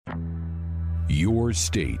Your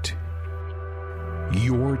state.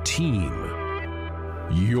 Your team.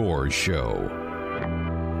 Your show.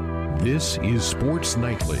 This is Sports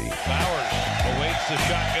Nightly. Bowers awaits the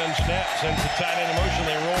shotgun snap, sends the tight end in motion.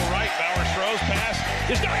 They roll right. Bowers throws, pass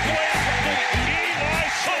is knocked away. Eli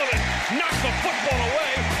Sullivan knocks the football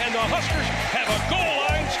away, and the Huskers have a goal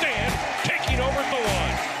line stand, taking over at the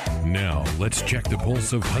one. Now, let's check the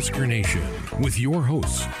pulse of Husker Nation with your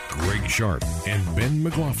hosts, Greg Sharp and Ben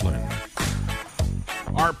McLaughlin.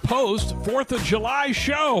 Our post 4th of July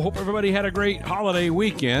show. Hope everybody had a great holiday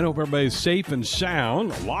weekend. Hope everybody's safe and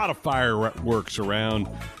sound. A lot of fireworks around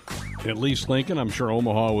at least Lincoln. I'm sure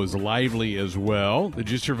Omaha was lively as well. Did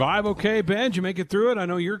you survive okay, Ben? Did you make it through it? I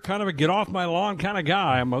know you're kind of a get-off-my-lawn kind of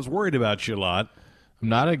guy. I was worried about you a lot. I'm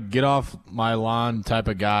not a get-off-my-lawn type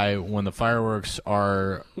of guy when the fireworks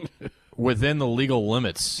are within the legal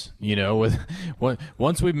limits. You know,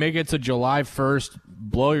 once we make it to July 1st,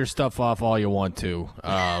 blow your stuff off all you want to.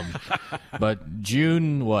 But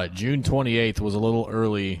June 28th was a little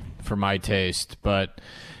early for my taste. But,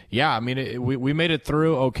 yeah, I mean, we made it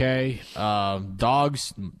through okay. My dog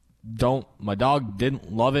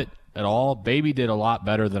didn't love it at all. Baby did a lot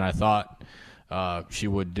better than I thought she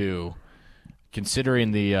would do,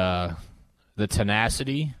 considering the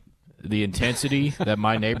tenacity, the intensity that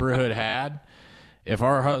my neighborhood had. If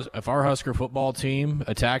our Husker football team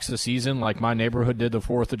attacks the season like my neighborhood did the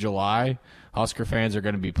 4th of July, Husker fans are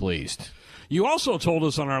going to be pleased. You also told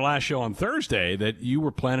us on our last show on Thursday that you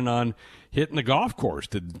were planning on hitting the golf course.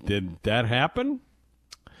 Did that happen?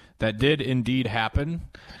 That did indeed happen.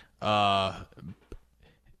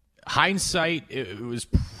 Hindsight, it was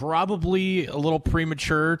probably a little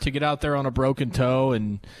premature to get out there on a broken toe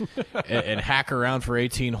and hack around for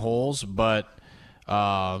 18 holes, but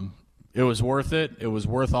it was worth it. It was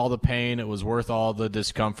worth all the pain. It was worth all the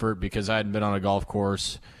discomfort because I hadn't been on a golf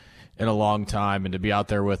course in a long time, and to be out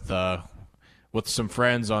there with some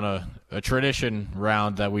friends on a tradition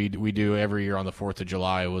round that we do every year on the 4th of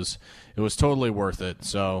July, it was totally worth it.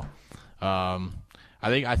 So I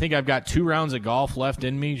think I've got 2 rounds of golf left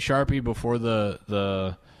in me, Sharpie, before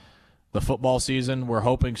the football season we're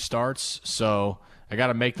hoping starts. So I got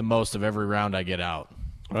to make the most of every round I get out.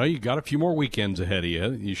 Well, you got a few more weekends ahead of you.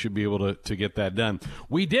 You should be able to get that done.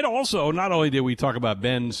 We did also, not only did we talk about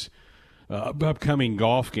Ben's upcoming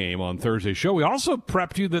golf game on Thursday's show, we also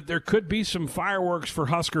prepped you that there could be some fireworks for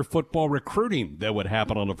Husker football recruiting that would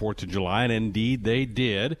happen on the 4th of July, and indeed they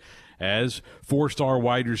did, as 4-star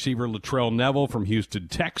wide receiver Latrell Neville from Houston,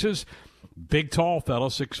 Texas, big tall fella,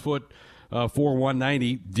 6'4",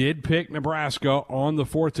 190, did pick Nebraska on the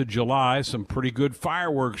 4th of July. Some pretty good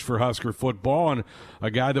fireworks for Husker football. And a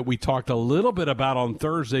guy that we talked a little bit about on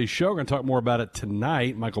Thursday's show, we're going to talk more about it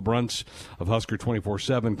tonight, Michael Bruntz of Husker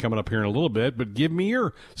 24/7 coming up here in a little bit. But give me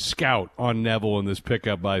your scout on Neville in this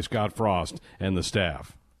pickup by Scott Frost and the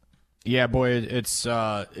staff. Yeah, boy, it's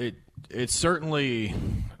certainly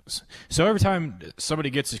 – so every time somebody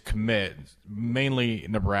gets a commit, mainly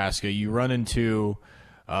Nebraska, you run into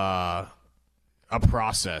a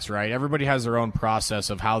process, right? Everybody has their own process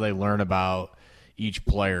of how they learn about each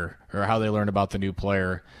player or how they learn about the new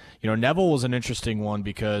player. You know, Neville was an interesting one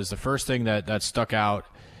because the first thing that stuck out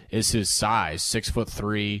is his size,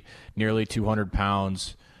 6'3", nearly 200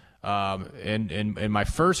 pounds. And my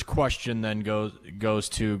first question then goes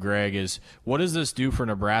to Greg is, what does this do for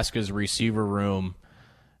Nebraska's receiver room?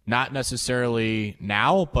 Not necessarily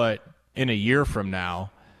now, but in a year from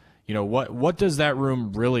now. You know, what does that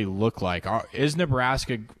room really look like? Is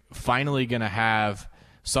Nebraska finally going to have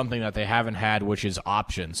something that they haven't had, which is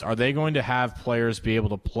options? Are they going to have players be able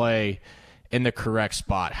to play in the correct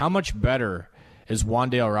spot? How much better is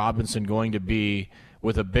Wan'Dale Robinson going to be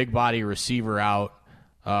with a big body receiver out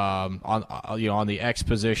on the X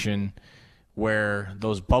position, where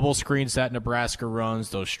those bubble screens that Nebraska runs,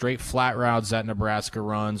 those straight flat routes that Nebraska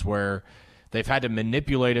runs, where they've had to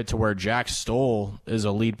manipulate it to where Jack Stoll is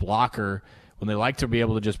a lead blocker when they like to be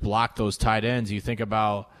able to just block those tight ends. You think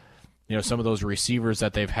about, you know, some of those receivers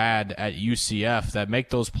that they've had at UCF that make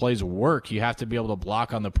those plays work. You have to be able to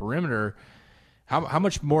block on the perimeter. How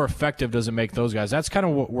much more effective does it make those guys? That's kind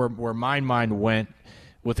of where my mind went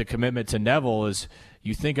with the commitment to Neville. Is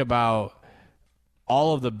you think about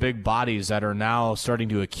all of the big bodies that are now starting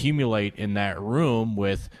to accumulate in that room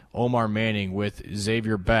with Omar Manning, with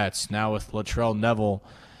Xavier Betts, now with Latrell Neville.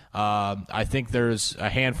 I think there's a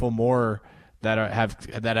handful more that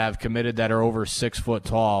have committed that are over 6 foot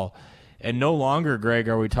tall. And no longer, Greg,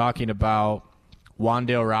 are we talking about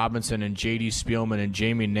Wan'Dale Robinson and J.D. Spielman and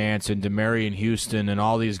Jamie Nance and Demarion Houston and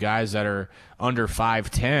all these guys that are under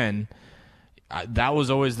 5'10". that was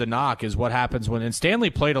always the knock, is what happens when – and Stanley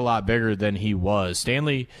played a lot bigger than he was.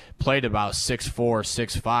 Stanley played about 6'4",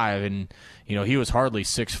 6'5", and, he was hardly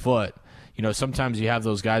 6 foot. Sometimes you have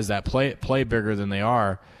those guys that play bigger than they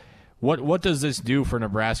are. What does this do for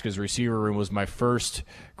Nebraska's receiver room was my first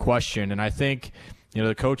question, and I think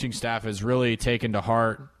the coaching staff has really taken to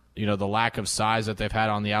heart the lack of size that they've had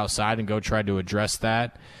on the outside and go try to address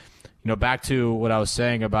that. Back to what I was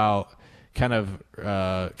saying about kind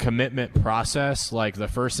of commitment process. Like the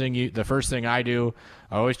first thing I do,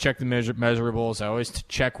 I always check the measurables. I always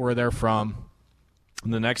check where they're from.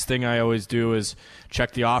 And the next thing I always do is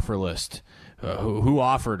check the offer list. Who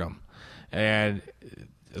offered them? And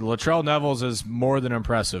Latrell Nevels is more than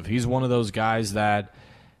impressive. He's one of those guys that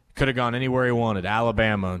could have gone anywhere he wanted: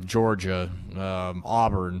 Alabama, Georgia,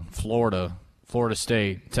 Auburn, Florida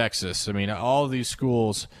State, Texas. I mean, all of these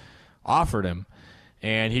schools offered him,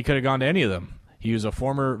 and he could have gone to any of them. He was a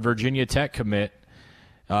former Virginia Tech commit.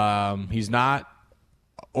 He's not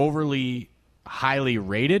overly highly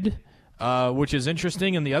rated, which is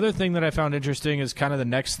interesting. And the other thing that I found interesting is kind of the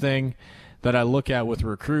next thing that I look at with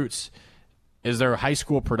recruits is their high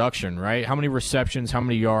school production, right? How many receptions, how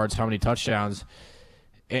many yards, how many touchdowns.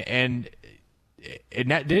 And it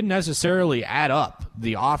didn't necessarily add up,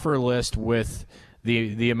 the offer list, with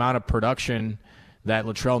the amount of production that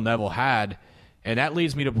Latrell Neville had. And that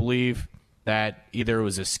leads me to believe that either it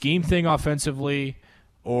was a scheme thing offensively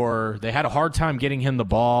or they had a hard time getting him the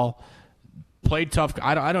ball, played tough.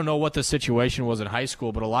 I don't know what the situation was in high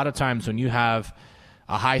school, but a lot of times when you have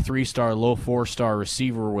a high 3-star, low 4-star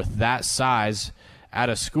receiver with that size at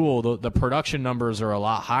a school, the production numbers are a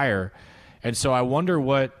lot higher. And so I wonder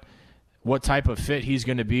what type of fit he's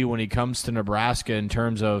going to be when he comes to Nebraska in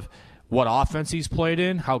terms of what offense he's played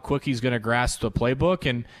in, how quick he's going to grasp the playbook,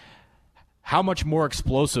 and how much more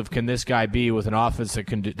explosive can this guy be with an offense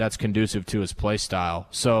that's conducive to his play style.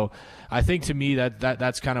 So I think, to me,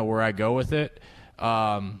 that's kind of where I go with it.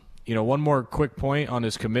 One more quick point on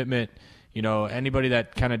his commitment. Anybody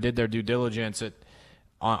that kind of did their due diligence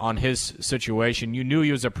on his situation, you knew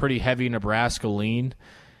he was a pretty heavy Nebraska lean.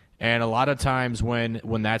 And a lot of times when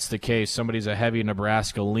that's the case, somebody's a heavy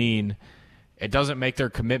Nebraska lean, it doesn't make their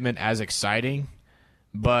commitment as exciting,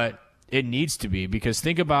 but it needs to be, because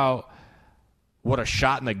think about what a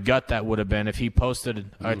shot in the gut that would have been if he posted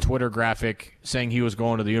a Twitter graphic saying he was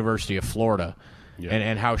going to the University of Florida,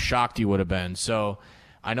 and how shocked he would have been. So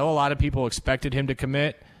I know a lot of people expected him to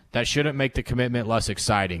commit. That shouldn't make the commitment less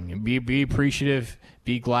exciting. Be appreciative,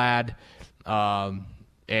 be glad, and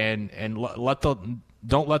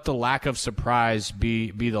don't let the lack of surprise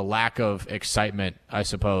be the lack of excitement, I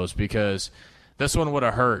suppose, because this one would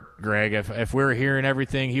have hurt, Greg, if we were hearing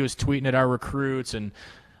everything. He was tweeting at our recruits, and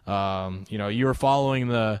you were following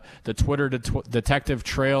the Twitter detective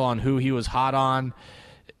trail on who he was hot on.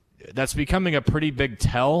 That's becoming a pretty big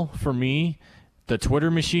tell for me, the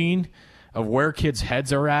Twitter machine, of where kids'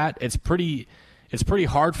 heads are at. It's pretty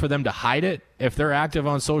hard for them to hide it if they're active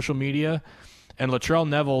on social media. And Latrell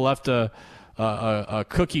Neville left a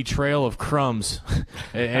cookie trail of crumbs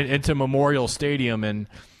into Memorial Stadium, and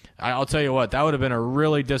I'll tell you what, that would have been a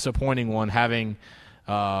really disappointing one, having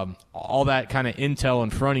all that kind of intel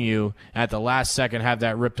in front of you at the last second, have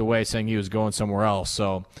that ripped away saying he was going somewhere else.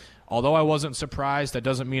 So although I wasn't surprised, that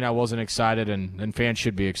doesn't mean I wasn't excited, and fans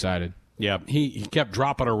should be excited. Yeah, he kept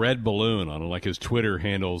dropping a red balloon on like his Twitter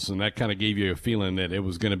handles, and that kind of gave you a feeling that it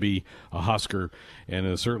was going to be a Husker, and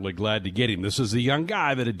I'm certainly glad to get him. This is the young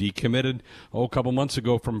guy that had decommitted a couple months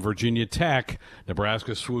ago from Virginia Tech.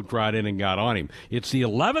 Nebraska swooped right in and got on him. It's the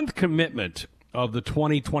 11th commitment of the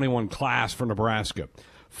 2021 class for Nebraska.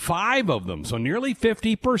 5 of them, so nearly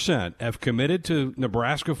 50%, have committed to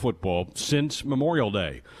Nebraska football since Memorial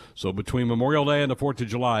Day. So between Memorial Day and the 4th of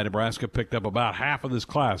July, Nebraska picked up about half of this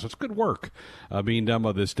class. It's good work being done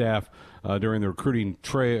by the staff during the recruiting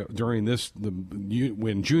trail during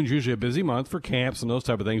when June's usually a busy month for camps and those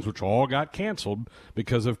type of things, which all got canceled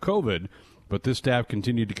because of COVID. But this staff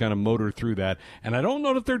continued to kind of motor through that. And I don't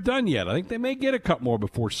know that they're done yet. I think they may get a couple more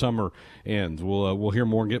before summer ends. We'll hear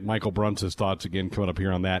more and get Michael Bruntz's thoughts again coming up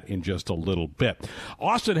here on that in just a little bit.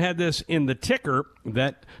 Austin had this in the ticker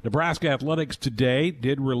that Nebraska Athletics today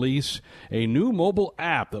did release a new mobile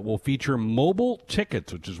app that will feature mobile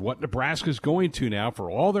tickets, which is what Nebraska's going to now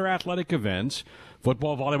for all their athletic events.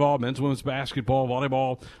 Football, volleyball, men's, women's basketball,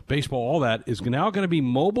 volleyball, baseball, all that is now going to be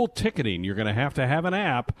mobile ticketing. You're going to have an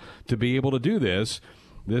app to be able to do this.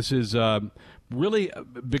 This is really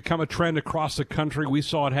become a trend across the country. We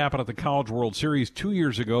saw it happen at the College World Series 2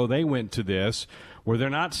 years ago. They went to this, where they're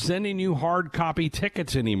not sending you hard copy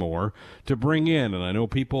tickets anymore to bring in. And I know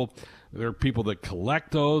there are people that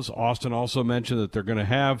collect those. Austin also mentioned that they're going to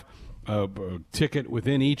have a ticket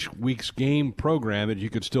within each week's game program that you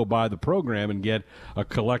could still buy the program and get a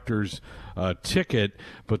collector's ticket.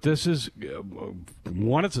 But this is,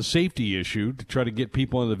 one, it's a safety issue to try to get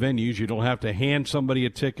people in the venues. You don't have to hand somebody a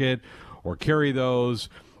ticket or carry those.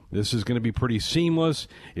 This is going to be pretty seamless.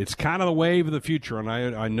 It's kind of the wave of the future, and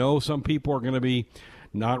I know some people are going to be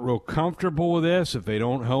not real comfortable with this. If they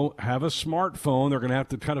don't have a smartphone, they're going to have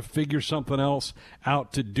to kind of figure something else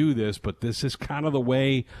out to do this. But this is kind of the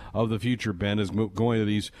way of the future, Ben, is going to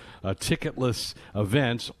these ticketless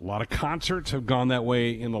events. A lot of concerts have gone that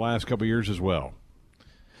way in the last couple of years as well.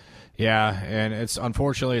 Yeah, and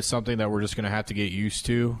unfortunately it's something that we're just going to have to get used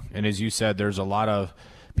to. And as you said, there's a lot of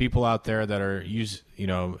people out there that are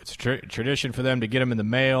it's a tradition for them to get them in the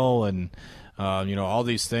mail, and all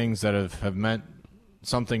these things that have meant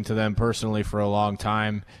something to them personally for a long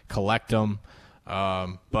time, collect them.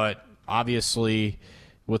 But obviously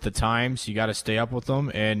with the times, you got to stay up with them.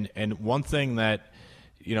 And one thing that,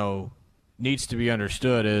 needs to be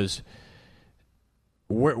understood is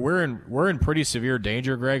we're in pretty severe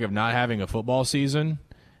danger, Greg, of not having a football season.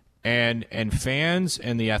 And fans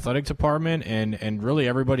and the athletic department and really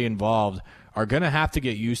everybody involved are going to have to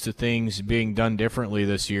get used to things being done differently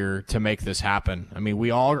this year to make this happen. I mean,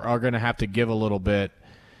 we all are going to have to give a little bit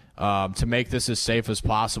to make this as safe as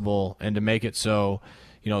possible, and to make it so,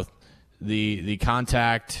 the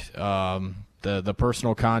contact, the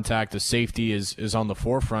personal contact, the safety is on the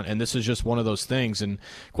forefront. And this is just one of those things. And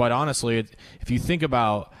quite honestly, if you think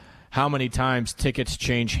about how many times tickets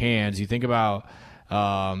change hands, you think about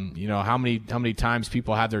how many times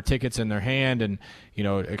people have their tickets in their hand and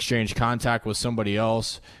exchange contact with somebody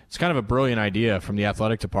else. It's kind of a brilliant idea from the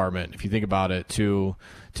athletic department, if you think about it, to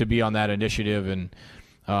be on that initiative.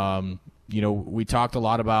 And we talked a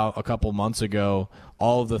lot about a couple months ago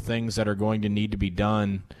all of the things that are going to need to be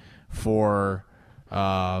done for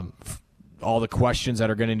all the questions that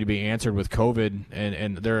are going to need to be answered with COVID,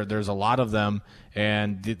 and there's a lot of them.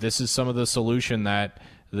 And this is some of the solution that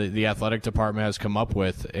the athletic department has come up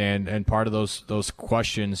with, and part of those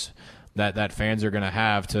questions that fans are going to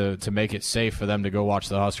have to make it safe for them to go watch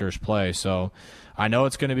the Huskers play. So I know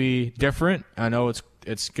it's going to be different. I know it's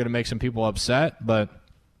going to make some people upset, but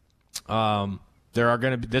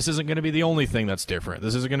this isn't going to be the only thing that's different.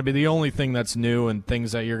 This isn't going to be the only thing that's new and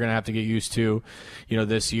things that you're going to have to get used to,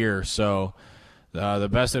 this year. So the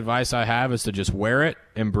best advice I have is to just wear it,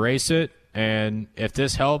 embrace it. And if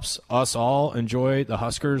this helps us all enjoy the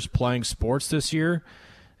Huskers playing sports this year,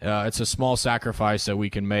 it's a small sacrifice that we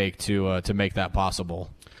can make to make that possible.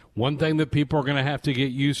 One thing that people are going to have to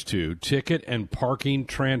get used to, ticket and parking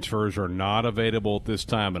transfers are not available at this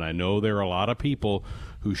time. And I know there are a lot of people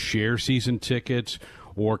who share season tickets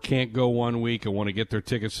or can't go 1 week and want to get their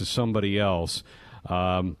tickets to somebody else.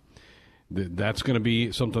 That's going to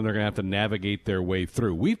be something they're going to have to navigate their way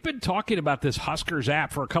through. We've been talking about this Huskers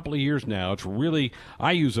app for a couple of years now. It's really,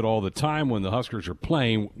 I use it all the time when the Huskers are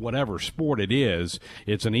playing, whatever sport it is.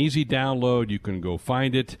 It's an easy download. You can go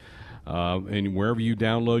find it. And wherever you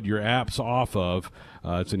download your apps off of,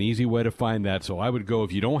 it's an easy way to find that. So I would go,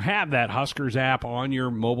 if you don't have that Huskers app on your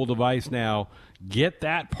mobile device now, get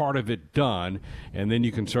that part of it done, and then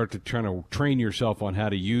you can start to try to train yourself on how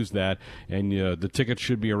to use that. And the tickets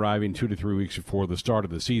should be arriving 2 to 3 weeks before the start of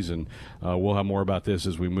the season. We'll have more about this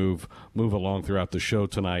as we move along throughout the show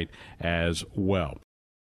tonight as well.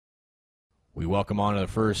 We welcome on to the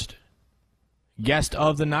first guest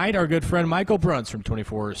of the night, our good friend Michael Bruntz from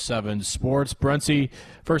 24/7 Sports. Bruntsy,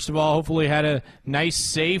 first of all, hopefully had a nice,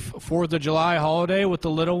 safe 4th of July holiday with the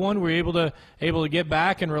little one. Were you able to get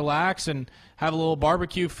back and relax and have a little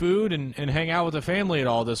barbecue food and hang out with the family at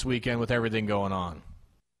all this weekend with everything going on?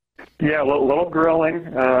 Yeah, a little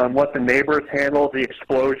grilling. Let the neighbors handle the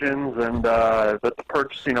explosions and the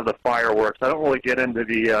purchasing of the fireworks. I don't really get into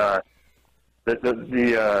the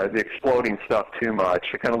exploding stuff too much.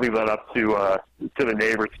 I kind of leave that up to the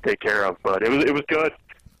neighbors to take care of. But it was good.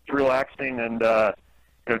 It's relaxing, and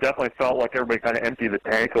definitely felt like everybody kind of emptied the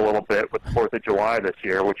tank a little bit with the 4th of July this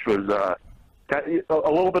year, which was a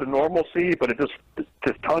little bit of normalcy, but it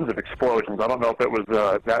just tons of explosions. I don't know if it was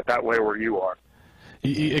that way where you are.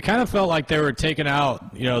 It kind of felt like they were taking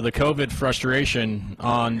out, the COVID frustration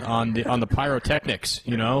on the pyrotechnics.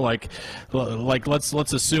 Like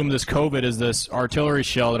let's assume this COVID is this artillery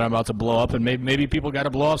shell that I'm about to blow up, and maybe people got to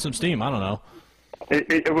blow off some steam. I don't know.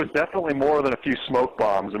 It was definitely more than a few smoke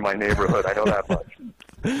bombs in my neighborhood. I know that much.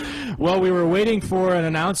 Well, we were waiting for an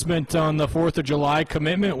announcement on the 4th of July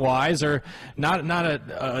commitment-wise, or not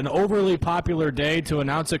an overly popular day to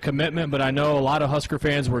announce a commitment, but I know a lot of Husker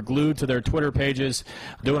fans were glued to their Twitter pages,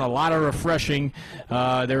 doing a lot of refreshing.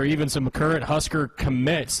 There were even some current Husker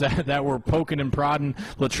commits that were poking and prodding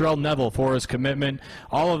Latrell Neville for his commitment.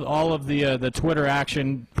 All of the Twitter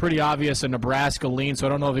action, pretty obvious a Nebraska lean, so I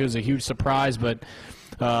don't know if it was a huge surprise, but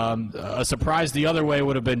a surprise the other way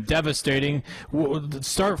would have been devastating.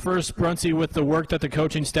 Start first, Bruntz, with the work that the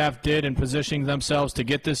coaching staff did in positioning themselves to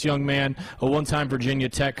get this young man, a one-time Virginia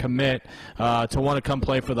Tech commit, to want to come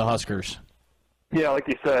play for the Huskers. Yeah, like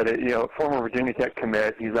you said, former Virginia Tech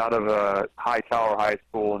commit. He's out of Hightower High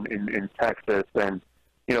School in Texas, and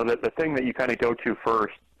the thing that you kind of go to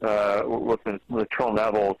first with Latrell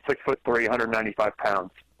Neville, 6'3", 195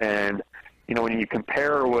 pounds, and when you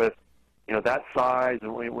compare with that size,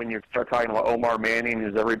 and when you start talking about Omar Manning,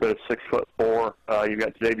 who's every bit of 6'4", you've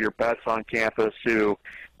got Xavier Betts on campus, who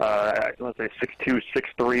let's say 6'2",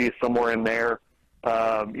 6'3", somewhere in there.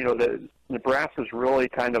 Nebraska's really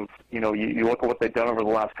kind of you look at what they've done over the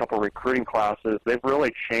last couple of recruiting classes. They've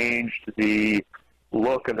really changed the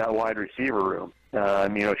look of that wide receiver room.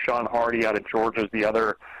 Sean Hardy out of Georgia is the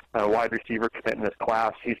other wide receiver commit in this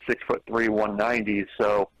class. He's 6'3", 190.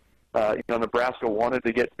 So. Nebraska wanted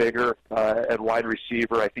to get bigger at wide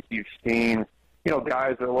receiver. I think you've seen,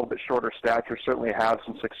 guys that are a little bit shorter stature certainly have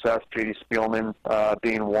some success, J.D. Spielman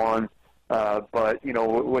being one. But,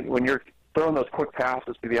 when you're throwing those quick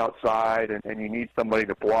passes to the outside and you need somebody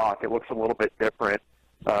to block, it looks a little bit different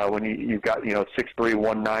when you've got, 6'3",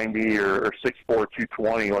 190 or 6'4",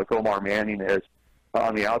 220 like Omar Manning is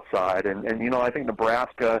on the outside. And I think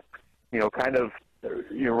Nebraska, kind of,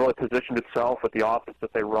 really positioned itself with the offense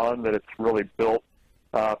that they run, that it's really built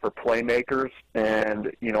for playmakers.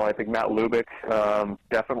 And, I think Matt Lubick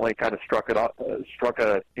definitely kind of struck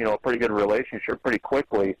a pretty good relationship pretty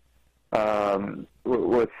quickly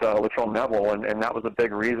with Latrell Neville, and that was a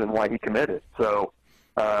big reason why he committed. So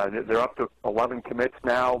they're up to 11 commits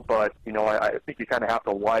now, but, I think you kind of have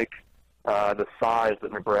to like the size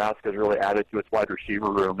that Nebraska has really added to its wide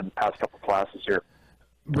receiver room in the past couple of classes here.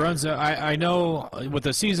 Bruntz, I know with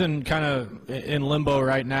the season kind of in limbo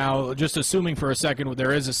right now, just assuming for a second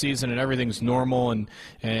there is a season and everything's normal and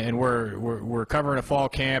we're covering a fall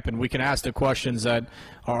camp and we can ask the questions that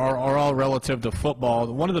are all relative to football.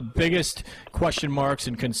 One of the biggest question marks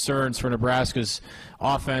and concerns for Nebraska's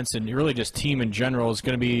offense and really just team in general is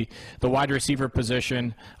going to be the wide receiver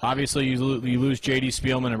position. Obviously, you lose J.D.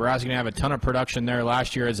 Spielman. Nebraska's going to have a ton of production there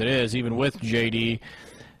last year as it is, even with J.D.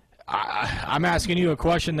 I'm asking you a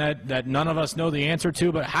question that none of us know the answer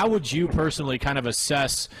to, but how would you personally kind of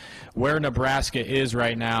assess where Nebraska is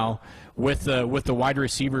right now with the wide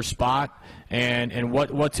receiver spot and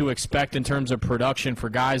what to expect in terms of production for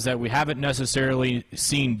guys that we haven't necessarily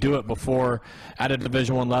seen do it before at a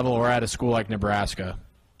Division I level or at a school like Nebraska?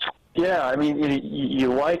 Yeah, I mean,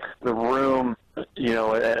 you like the room,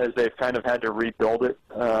 as they've kind of had to rebuild it,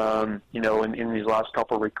 in these last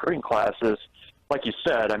couple of recruiting classes. Like you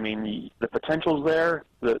said, I mean, the potential's there.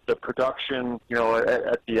 The production,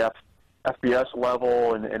 at the FBS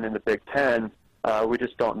level and in the Big Ten, we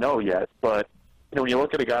just don't know yet. But, when you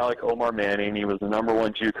look at a guy like Omar Manning, he was the number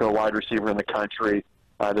one JUCO wide receiver in the country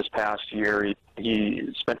this past year. He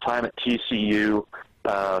spent time at TCU,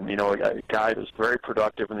 a guy that's very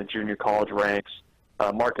productive in the junior college ranks.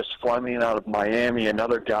 Marcus Fleming out of Miami,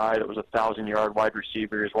 another guy that was a 1,000-yard wide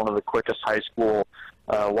receiver. He's one of the quickest high school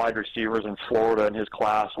wide receivers in Florida in his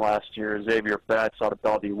class last year. Xavier Betts out of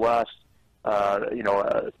Bellevue West,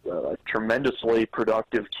 a tremendously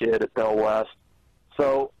productive kid at Bell West.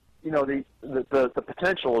 So, the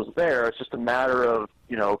potential is there. It's just a matter of,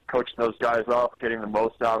 coaching those guys up, getting the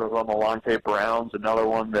most out of them. Alante Brown's another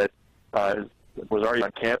one that was already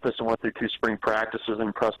on campus and went through 2 spring practices and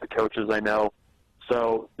impressed the coaches, I know.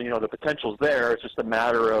 So, the potential's there. It's just a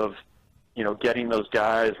matter of, getting those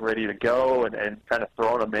guys ready to go and kind of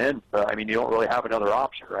throwing them in. I mean, you don't really have another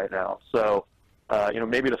option right now. So,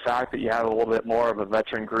 maybe the fact that you have a little bit more of a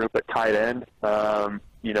veteran group at tight end,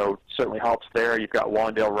 certainly helps there. You've got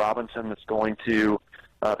Wan'Dale Robinson that's going to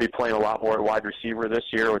be playing a lot more at wide receiver this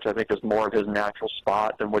year, which I think is more of his natural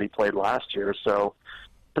spot than what he played last year. So,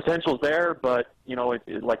 potential's there, but,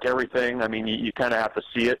 like everything, I mean, you kind of have to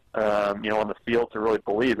see it, on the field to really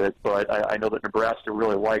believe it. But I know that Nebraska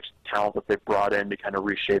really likes the talent that they've brought in to kind of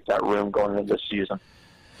reshape that room going into this season.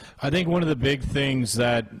 I think one of the big things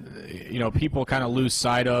that people kind of lose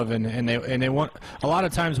sight of, and they want, a lot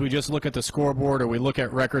of times we just look at the scoreboard or we look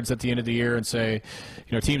at records at the end of the year and say,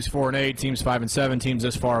 teams 4-8, teams 5-7, teams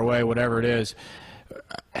this far away, whatever it is.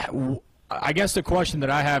 I guess the question that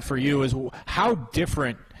I have for you is, how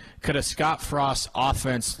different could a Scott Frost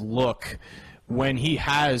offense look when he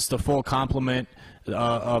has the full complement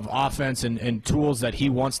of offense and tools that he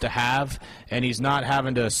wants to have, and he's not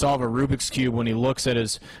having to solve a Rubik's Cube when he looks at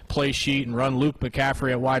his play sheet and run Luke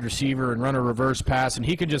McCaffrey at wide receiver and run a reverse pass, and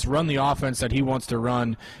he can just run the offense that he wants to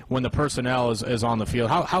run when the personnel is on the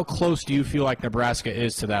field? How close do you feel like Nebraska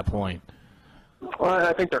is to that point? Well,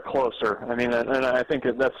 I think they're closer. I mean, and I think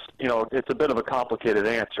that's, it's a bit of a complicated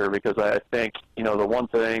answer, because I think, the one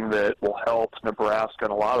thing that will help Nebraska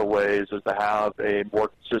in a lot of ways is to have a more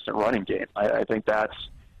consistent running game. I think that's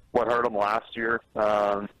what hurt them last year,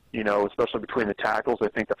 especially between the tackles. I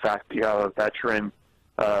think the fact that you have a veteran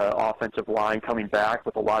offensive line coming back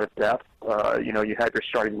with a lot of depth, you have your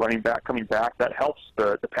starting running back coming back, that helps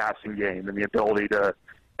the passing game and the ability to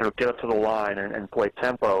get up to the line and play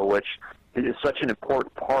tempo, which is such an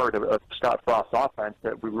important part of Scott Frost's offense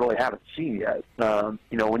that we really haven't seen yet.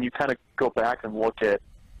 When you kind of go back and look at,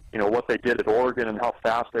 what they did at Oregon and how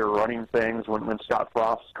fast they were running things when Scott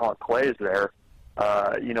Frost caught plays there,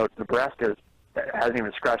 Nebraska hasn't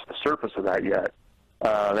even scratched the surface of that yet.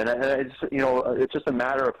 And it's just a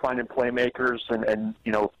matter of finding playmakers and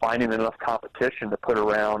finding enough competition to put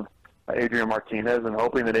around Adrian Martinez and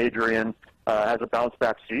hoping that Adrian has a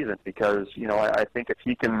bounce-back season, because, I think if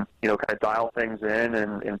he can, kind of dial things in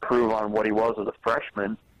and improve on what he was as a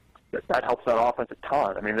freshman, that helps that offense a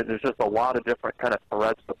ton. I mean, there's just a lot of different kind of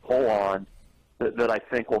threads to pull on that I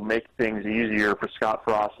think will make things easier for Scott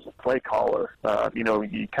Frost as a play caller. You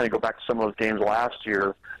kind of go back to some of those games last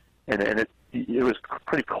year, and it was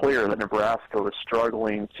pretty clear that Nebraska was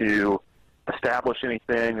struggling to establish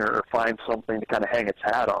anything or find something to kind of hang its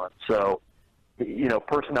hat on. So,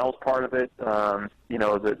 personnel is part of it.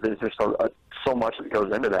 There's just so much that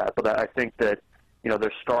goes into that. But I think that,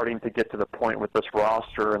 they're starting to get to the point with this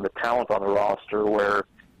roster and the talent on the roster where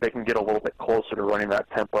they can get a little bit closer to running that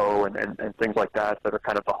tempo and things like that are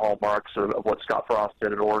kind of the hallmarks of what Scott Frost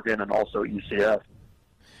did at Oregon and also UCF.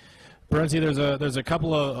 Bruntz, there's a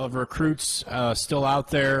couple of recruits still out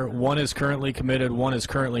there. One is currently committed, one is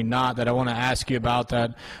currently not, that I want to ask you about,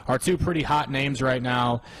 that are two pretty hot names right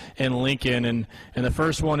now in Lincoln. And the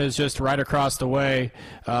first one is just right across the way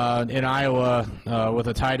in Iowa with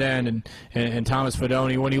a tight end and Thomas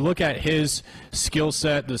Fedoni. When you look at his skill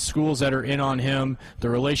set, the schools that are in on him, the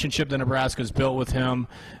relationship that Nebraska's built with him,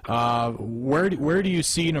 where do you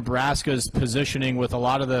see Nebraska's positioning with a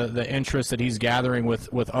lot of the interest that he's gathering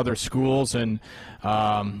with other schools? And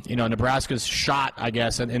Nebraska's shot, I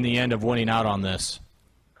guess, in the end of winning out on this.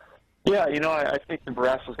 Yeah, I think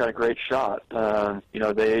Nebraska's got a great shot.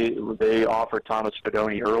 They offered Thomas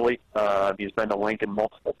Fedoni early. He's been to Lincoln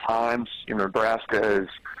multiple times. Nebraska has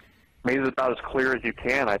made it about as clear as you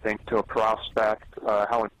can, I think, to a prospect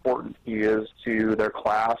how important he is to their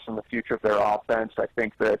class and the future of their offense. I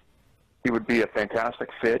think that he would be a fantastic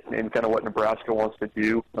fit in kind of what Nebraska wants to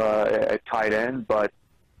do at tight end, but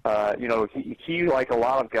he, like a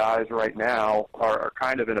lot of guys right now, are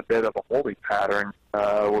kind of in a bit of a holding pattern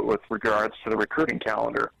with regards to the recruiting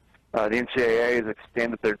calendar. The NCAA has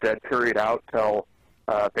extended their dead period out till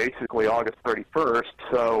basically August 31st,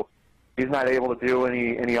 so he's not able to do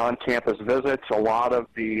any on-campus visits. A lot of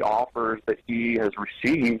the offers that he has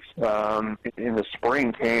received in the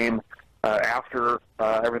spring came after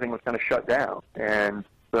everything was kind of shut down. And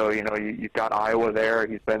so, you've got Iowa there.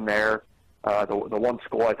 He's been there. The one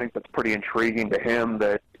school I think that's pretty intriguing to him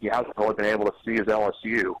that he hasn't really been able to see is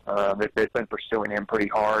LSU. They've been pursuing him pretty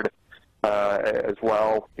hard as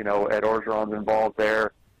well. Ed Orgeron's involved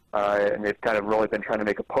there, and they've kind of really been trying to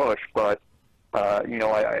make a push. But,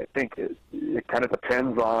 I think it kind of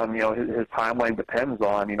depends on, his timeline depends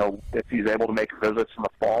on, if he's able to make visits in the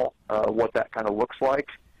fall, what that kind of looks like.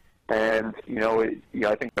 And,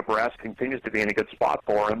 I think Nebraska continues to be in a good spot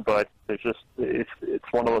for him, but it's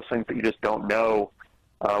one of those things that you just don't know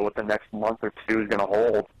what the next month or two is going to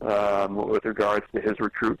hold with regards to his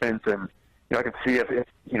recruitment. And, I can see if this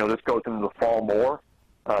goes into the fall more,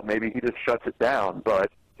 maybe he just shuts it down. But,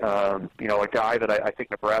 a guy that I think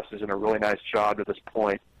Nebraska's in a really nice job at this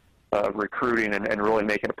point of recruiting and really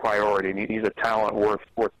making a priority. And he's a talent worth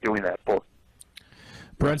doing that for.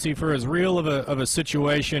 Bruntz, for as real of a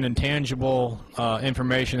situation and tangible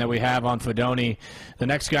information that we have on Fedoni, the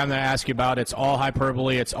next guy I'm going to ask you about, it's all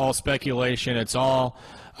hyperbole, it's all speculation, it's all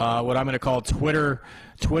what I'm going to call Twitter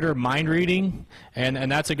mind reading,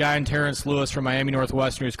 and that's a guy in Terrence Lewis from Miami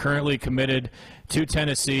Northwestern who's currently committed to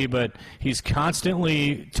Tennessee, but he's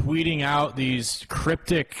constantly tweeting out these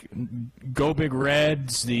cryptic "Go Big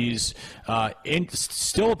Reds." These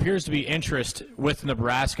still appears to be interest with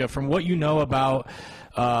Nebraska. From what you know about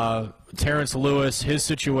Terrence Lewis, his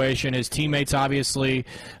situation, his teammates obviously,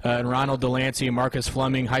 and Ronald Delancey and Marcus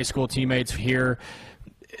Fleming, high school teammates here.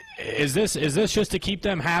 Is this just to keep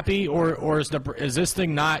them happy, or is this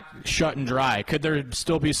thing not shut and dry? Could there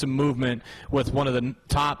still be some movement with one of the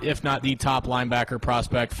top, if not the top linebacker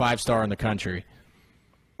prospect, 5-star in the country?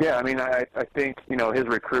 Yeah, I mean, I think, his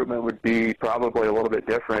recruitment would be probably a little bit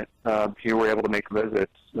different if you were able to make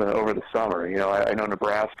visits over the summer. I know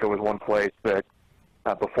Nebraska was one place that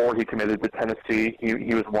before he committed to Tennessee,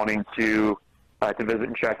 he was wanting to visit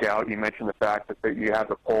and check out. You mentioned the fact that you have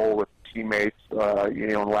the poll with teammates,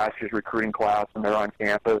 in last year's recruiting class, and they're on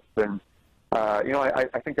campus. And,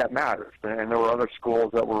 I think that matters. And there were other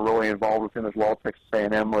schools that were really involved with him as well. Texas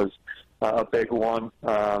A&M was a big one.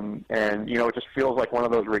 And, it just feels like one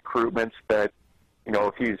of those recruitments that,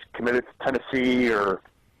 if he's committed to Tennessee or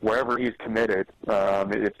wherever he's committed,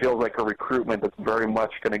 it feels like a recruitment that's very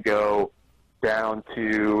much going to go down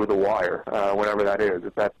to the wire, whatever that is.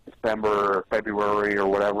 If that's December or February or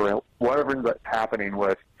whatever ends up happening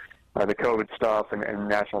with the COVID stuff and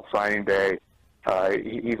National Signing Day.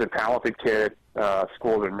 He's a talented kid.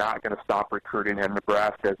 Schools are not going to stop recruiting him.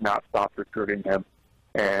 Nebraska has not stopped recruiting him.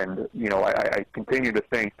 And, I continue to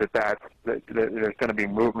think that there's going to be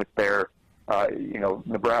movement there.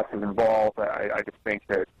 Nebraska's involved. I just think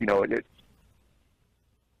that, it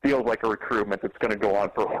feels like a recruitment that's going to go on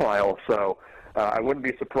for a while. So I wouldn't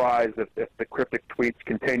be surprised if the cryptic tweets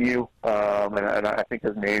continue. And I think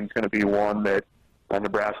his name's going to be one that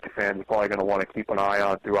Nebraska fans are probably going to want to keep an eye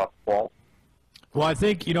on throughout the fall. Well, I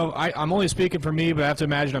think, I'm only speaking for me, but I have to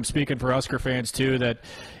imagine I'm speaking for Husker fans too, that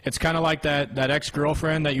it's kind of like that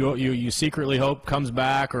ex-girlfriend that you secretly hope comes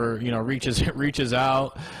back or, reaches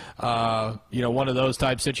out, one of those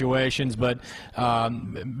type situations. But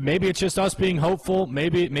maybe it's just us being hopeful.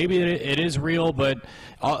 Maybe it is real, but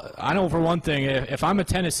I know for one thing, if I'm a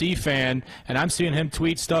Tennessee fan and I'm seeing him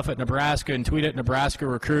tweet stuff at Nebraska and tweet at Nebraska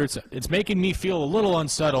recruits, it's making me feel a little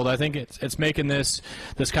unsettled. I think it's making this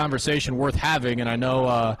conversation worth having. And I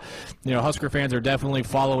know, Husker fans are definitely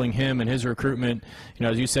following him and his recruitment,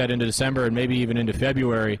 as you said, into December and maybe even into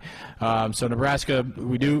February. So Nebraska,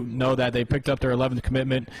 we do know that they picked up their 11th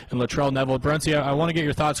commitment in Latrell Neville. Bruntz, I want to get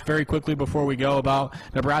your thoughts very quickly before we go about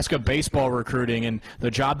Nebraska baseball recruiting and the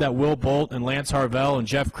job that Will Bolt and Lance Harvell and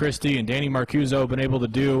Jeff Christie and Danny Marcuzzo have been able to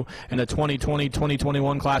do in the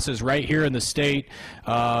 2020-2021 classes right here in the state,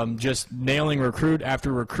 just nailing recruit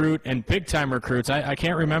after recruit and big-time recruits. I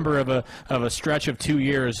can't remember of a stretch of 2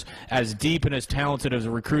 years as deep and as talented as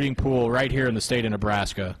a recruiting pool right here in the state of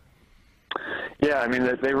Nebraska. Yeah, I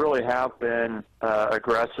mean, they really have been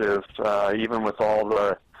aggressive, even with all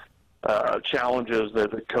the challenges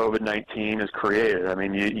that the COVID-19 has created. I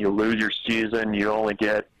mean, you lose your season, you only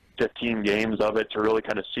get 15 games of it to really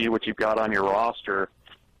kind of see what you've got on your roster.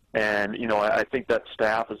 And, I think that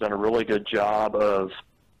staff has done a really good job of,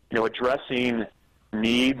 addressing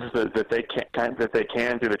needs that they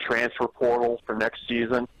can through the transfer portal for next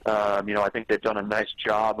season. I think they've done a nice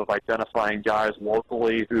job of identifying guys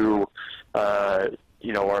locally who, are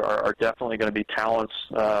definitely going to be talents,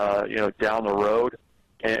 down the road.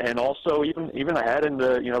 And also even ahead in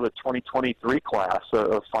the 2023 class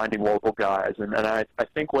of finding local guys. And I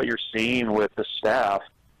think what you're seeing with the staff,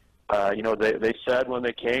 they said when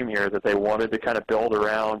they came here that they wanted to kind of build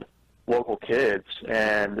around local kids.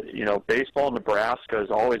 And, baseball in Nebraska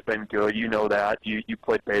has always been good. You know that. You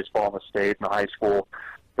played baseball in the state and the high school.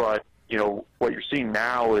 But, what you're seeing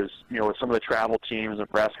now is, with some of the travel teams,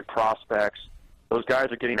 Nebraska prospects, those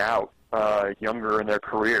guys are getting out younger in their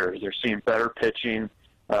careers. They're seeing better pitching.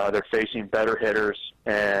 They're facing better hitters.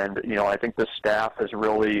 And, I think the staff has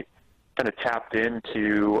really kind of tapped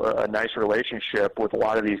into a nice relationship with a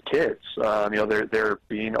lot of these kids. They're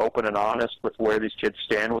being open and honest with where these kids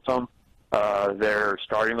stand with them. They're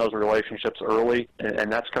starting those relationships early,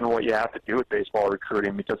 and that's kind of what you have to do with baseball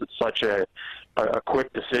recruiting because it's such a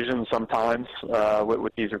quick decision sometimes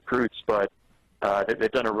with these recruits. But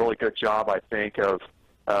they've done a really good job, I think, of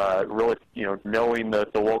really, knowing the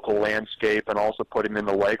local landscape and also putting in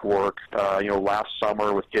the legwork, last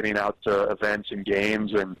summer with getting out to events and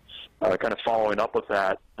games and kind of following up with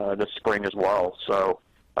that this spring as well. So,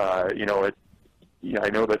 I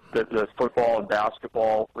know that the football and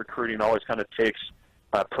basketball recruiting always kind of takes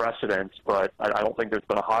precedence, but I don't think there's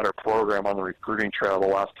been a hotter program on the recruiting trail the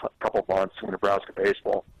last couple of months in Nebraska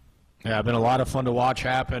baseball. Yeah, been a lot of fun to watch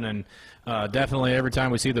happen, and definitely every time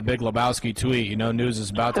we see the Big Lebowski tweet, news is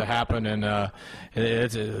about to happen, and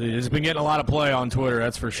it's been getting a lot of play on Twitter,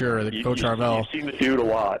 that's for sure. Coach Harvell. You seem to do it a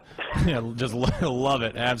lot. Yeah, just love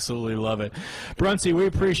it, absolutely love it. Bruntz, we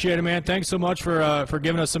appreciate it, man. Thanks so much for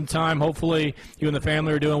giving us some time. Hopefully you and the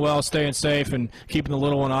family are doing well, staying safe, and keeping the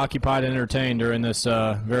little one occupied and entertained during this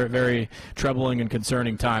very, very troubling and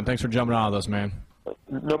concerning time. Thanks for jumping on with us, man.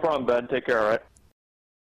 No problem, Ben. Take care, all right?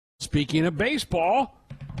 Speaking of baseball,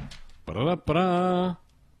 Major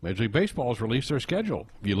League Baseball has released their schedule.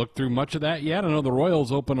 Have you looked through much of that yet? I know the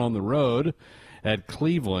Royals open on the road at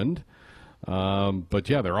Cleveland. But,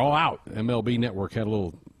 yeah, they're all out. MLB Network had a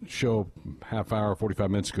little show half hour,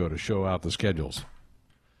 45 minutes ago to show out the schedules.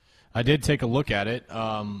 I did take a look at it.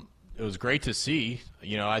 It was great to see.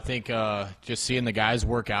 I think just seeing the guys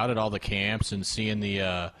work out at all the camps and seeing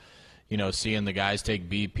the seeing the guys take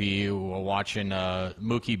BP, watching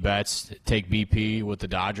Mookie Betts take BP with the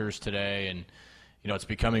Dodgers today, and it's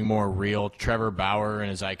becoming more real. Trevor Bauer and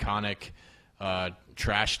his iconic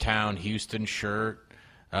Trash Town Houston shirt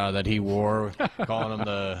that he wore, calling them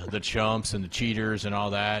the chumps and the cheaters and all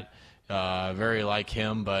that. Very like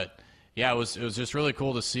him, but yeah, it was just really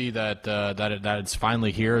cool to see that it's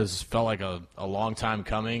finally here. It's felt like a long time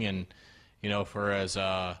coming, and for as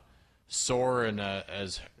sore and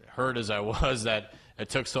as hurt as I was that it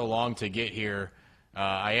took so long to get here,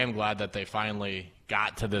 I am glad that they finally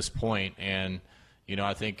got to this point, and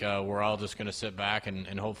I think we're all just going to sit back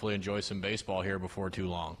and hopefully enjoy some baseball here before too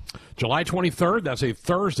long. July 23rd, that's a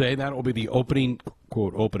Thursday. That will be the opening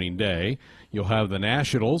day. You'll have the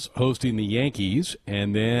Nationals hosting the Yankees,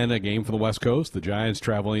 and then a game for the West Coast, the Giants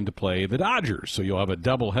traveling to play the Dodgers. So you'll have a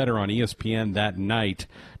doubleheader on ESPN that night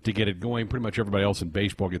to get it going. Pretty much everybody else in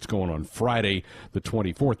baseball gets going on Friday the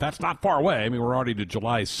 24th. That's not far away. I mean, we're already to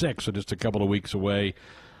July 6th, so just a couple of weeks away.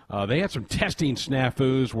 They had some testing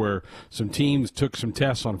snafus where some teams took some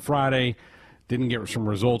tests on Friday, didn't get some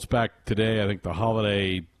results back today. I think the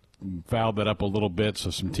holiday fouled that up a little bit,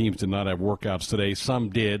 so some teams did not have workouts today. Some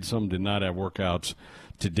did not have workouts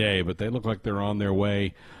today, but they look like they're on their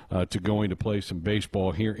way to going to play some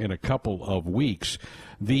baseball here in a couple of weeks.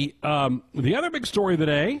 The other big story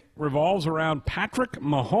today revolves around Patrick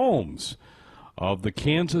Mahomes of the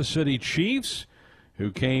Kansas City Chiefs,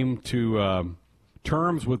 who came to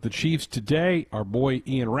terms with the Chiefs today. Our boy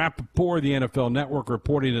Ian Rappaport, the NFL Network,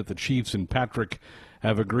 reporting that the Chiefs and Patrick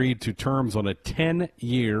have agreed to terms on a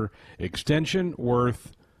 10-year extension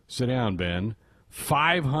worth, sit down, Ben,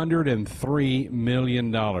 $503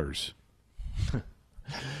 million. Boy,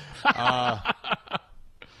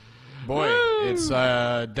 it's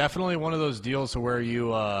definitely one of those deals where you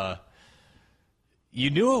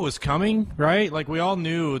knew it was coming, right? Like, we all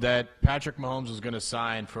knew that Patrick Mahomes was going to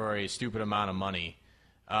sign for a stupid amount of money.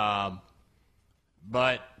 But,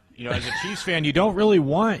 as a Chiefs fan, you don't really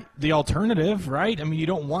want the alternative, right? I mean, you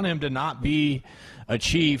don't want him to not be a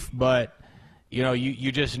Chief, but,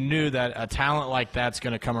 you just knew that a talent like that's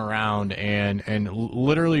going to come around and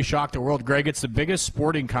literally shock the world. Greg, it's the biggest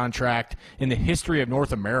sporting contract in the history of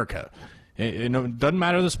North America. It doesn't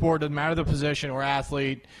matter the sport, doesn't matter the position or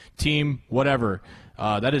athlete, team, whatever.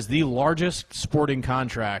 That is the largest sporting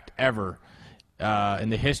contract ever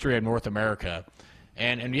in the history of North America.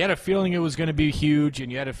 And you had a feeling it was going to be huge, and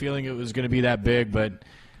you had a feeling it was going to be that big, but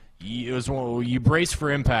you braced for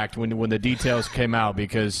impact when the details came out,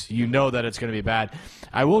 because you know that it's going to be bad.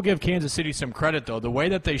 I will give Kansas City some credit, though. The way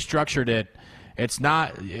that they structured it, it's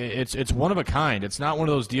one of a kind. It's not one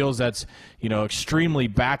of those deals that's extremely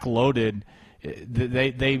backloaded.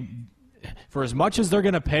 They for as much as they're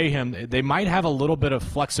going to pay him, they might have a little bit of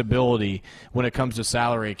flexibility when it comes to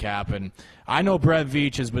salary cap. And I know Brett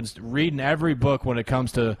Veach has been reading every book when it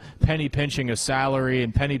comes to penny pinching a salary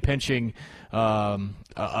and penny pinching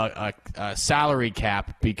a salary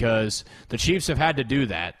cap, because the Chiefs have had to do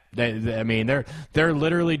that. They're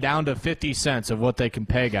literally down to 50 cents of what they can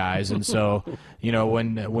pay guys, and so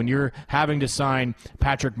when you're having to sign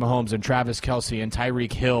Patrick Mahomes and Travis Kelce and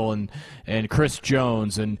Tyreek Hill and Chris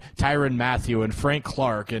Jones and Tyrann Mathieu and Frank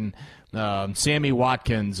Clark and Sammy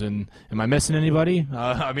Watkins, and am I missing anybody?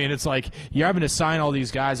 It's like you're having to sign all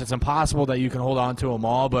these guys. It's impossible that you can hold on to them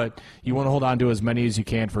all, but you want to hold on to as many as you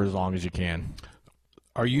can for as long as you can.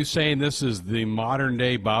 Are you saying this is the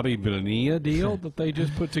modern-day Bobby Bonilla deal that they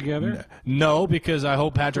just put together? No, because I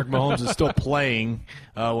hope Patrick Mahomes is still playing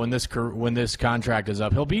when this contract is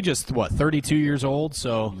up. He'll be just 32 years old,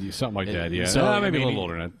 so something like that. Yeah, so maybe a little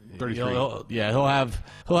older than that. 33. He'll have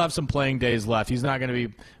some playing days left. He's not going to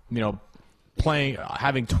be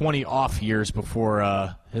having 20 off years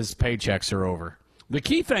before his paychecks are over. The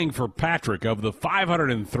key thing for Patrick, of the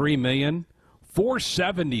 $503 million,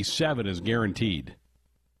 $477 is guaranteed.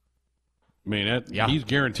 I mean, he's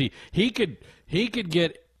guaranteed. He could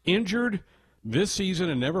get injured this season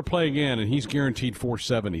and never play again, and he's guaranteed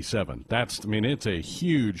 $477. It's a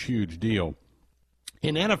huge, huge deal.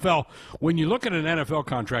 In NFL, when you look at an NFL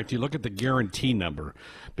contract, you look at the guarantee number,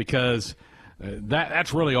 because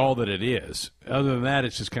that's really all that it is. Other than that,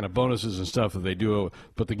 it's just kind of bonuses and stuff that they do.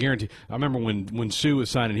 But the guarantee, I remember when Sue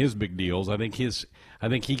was signing his big deals, I think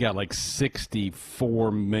he got like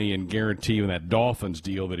 $64 million guarantee in that Dolphins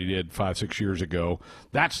deal that he did 5-6 years ago.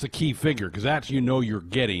 That's the key figure, because that's, you're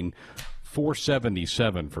getting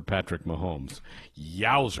 $477 for Patrick Mahomes.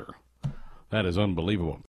 Yowzer. That is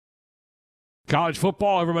unbelievable. College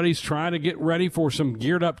football, everybody's trying to get ready for some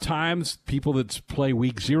geared up times. People that play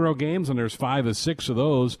week 0 games, and there's 5 or 6 of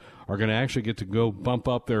those, are going to actually get to go bump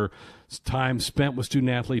up their time spent with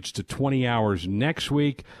student athletes to 20 hours next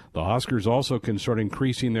week. The Huskers also can start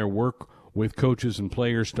increasing their work with coaches and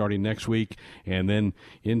players starting next week, and then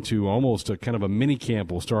into almost a kind of a mini camp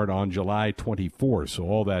will start on July 24th. So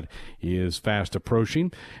all that is fast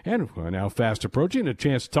approaching. And now fast approaching, a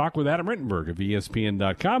chance to talk with Adam Rittenberg of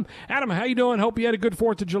ESPN.com. Adam, how you doing? Hope you had a good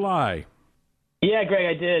 4th of July. Yeah, Greg,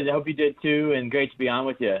 I did. I hope you did too, and great to be on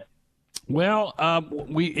with you. Well,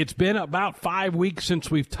 it's been about 5 weeks since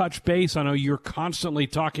we've touched base. I know you're constantly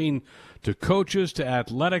talking to coaches, to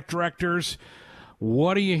athletic directors.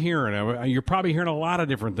 What are you hearing? You're probably hearing a lot of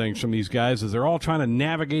different things from these guys as they're all trying to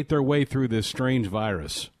navigate their way through this strange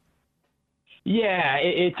virus. Yeah,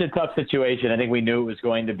 it's a tough situation. I think we knew it was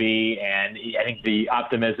going to be, and I think the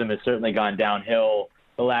optimism has certainly gone downhill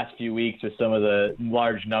the last few weeks with some of the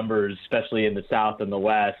large numbers, especially in the South and the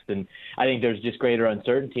West. And I think there's just greater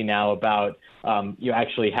uncertainty now about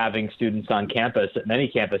actually having students on campus at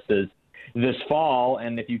many campuses this fall.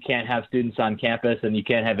 And if you can't have students on campus and you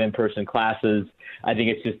can't have in-person classes, I think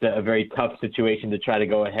it's just a very tough situation to try to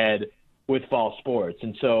go ahead with fall sports.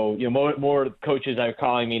 And so, more coaches are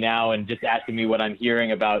calling me now and just asking me what I'm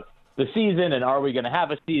hearing about the season and are we going to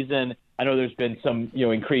have a season. I know there's been some,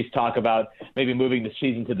 increased talk about maybe moving the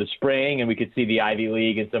season to the spring, and we could see the Ivy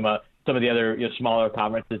League and some of the other smaller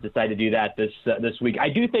conferences decide to do that this week. I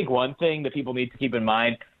do think one thing that people need to keep in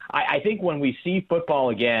mind, I think when we see football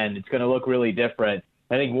again, it's going to look really different.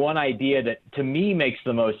 I think one idea that to me makes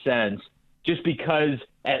the most sense, just because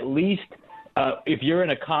at least if you're in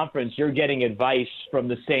a conference, you're getting advice from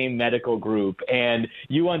the same medical group, and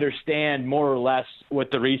you understand more or less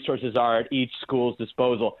what the resources are at each school's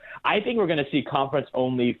disposal. I think we're going to see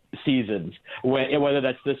conference-only seasons, whether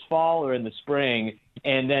that's this fall or in the spring,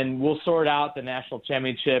 and then we'll sort out the national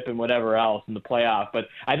championship and whatever else in the playoff. But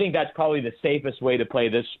I think that's probably the safest way to play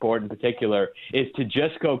this sport in particular, is to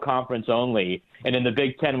just go conference-only. And in the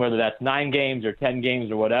Big Ten, whether that's 9 games or 10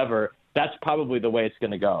 games or whatever, that's probably the way it's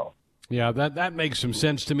going to go. Yeah, that makes some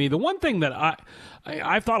sense to me. The one thing that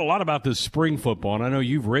I've thought a lot about this spring football, and I know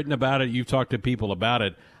you've written about it, you've talked to people about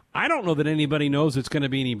it. I don't know that anybody knows it's going to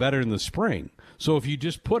be any better in the spring. So if you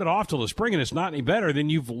just put it off till the spring and it's not any better, then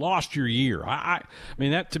you've lost your year. I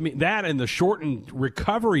mean, that to me, that and the shortened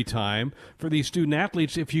recovery time for these student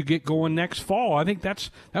athletes, if you get going next fall, I think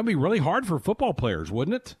that'd be really hard for football players,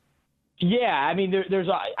 wouldn't it? Yeah, I mean, there's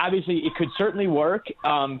obviously it could certainly work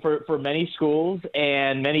for many schools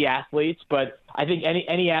and many athletes, but I think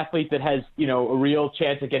any athlete that has a real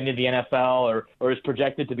chance of getting to the NFL or is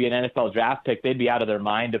projected to be an NFL draft pick, they'd be out of their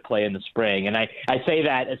mind to play in the spring. And I say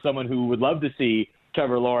that as someone who would love to see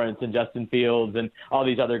Trevor Lawrence and Justin Fields and all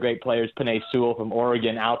these other great players, Penei Sewell from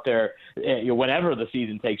Oregon, out there whenever the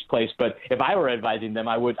season takes place. But if I were advising them,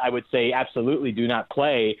 I would say absolutely do not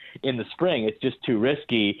play in the spring. It's just too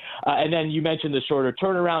risky. And then you mentioned the shorter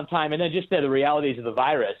turnaround time, and then just the realities of the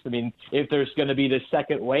virus. I mean, if there's going to be this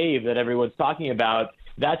second wave that everyone's talking about,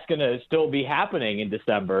 that's going to still be happening in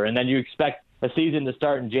December. And then you expect a season to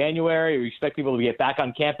start in January, or you expect people to get back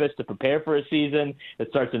on campus to prepare for a season that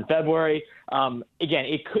starts in February. Again,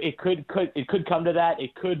 it could come to that.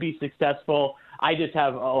 It could be successful. I just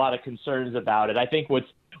have a lot of concerns about it. I think what's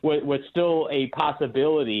still a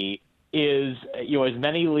possibility is as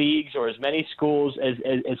many leagues or as many schools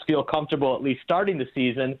as feel comfortable at least starting the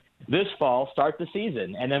season this fall, start the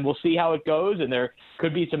season, and then we'll see how it goes. And there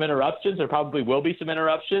could be some interruptions. There probably will be some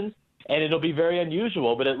interruptions, and it'll be very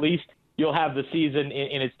unusual, but at least you'll have the season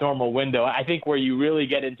in its normal window. I think where you really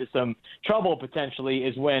get into some trouble potentially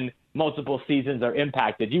is when multiple seasons are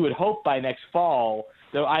impacted. You would hope by next fall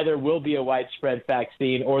there either will be a widespread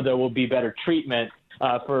vaccine or there will be better treatment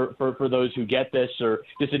for those who get this, or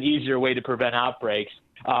just an easier way to prevent outbreaks.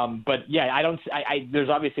 But yeah, there's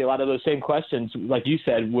obviously a lot of those same questions, like you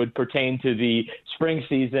said, would pertain to the spring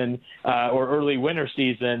season or early winter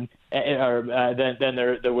season than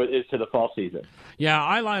there is to the fall season. Yeah,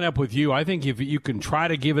 I line up with you. I think if you can try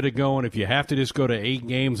to give it a go, and if you have to just go to 8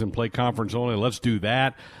 games and play conference only, let's do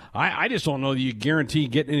that. I just don't know that you guarantee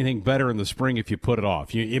getting anything better in the spring if you put it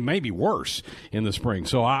off. It may be worse in the spring.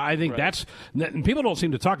 So I think and people don't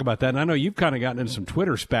seem to talk about that. And I know you've kind of gotten into some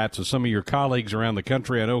Twitter spats with some of your colleagues around the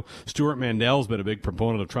country. I know Stuart Mandel's been a big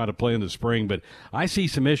proponent of trying to play in the spring, but I see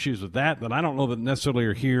some issues with that I don't know that necessarily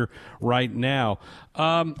are here right now.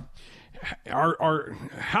 How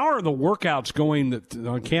are the workouts going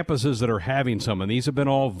on campuses that are having some? And these have been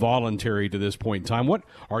all voluntary to this point in time. What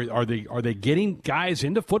are they getting guys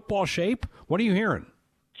into football shape? What are you hearing?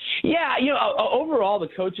 Yeah, overall, the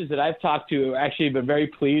coaches that I've talked to have actually been very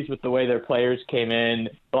pleased with the way their players came in.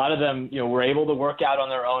 A lot of them, were able to work out on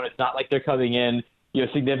their own. It's not like they're coming in,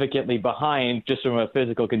 significantly behind just from a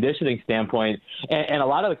physical conditioning standpoint. And a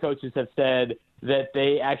lot of the coaches have said that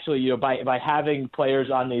they actually, by having players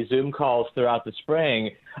on these Zoom calls throughout the spring,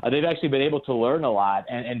 they've actually been able to learn a lot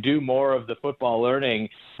and do more of the football learning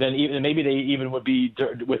than maybe they even would be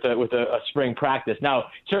with a spring practice. Now,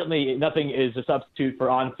 certainly nothing is a substitute for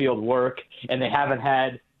on-field work, and they haven't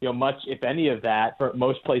had much, if any, of that for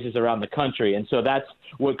most places around the country. And so that's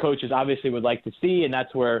what coaches obviously would like to see, and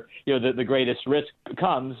that's where the greatest risk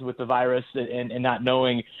comes with the virus and not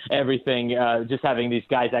knowing everything, just having these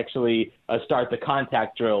guys actually start the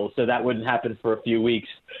contact drills. So that wouldn't happen for a few weeks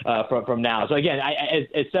from now. So again,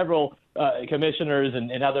 as several commissioners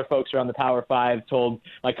and other folks around the Power Five told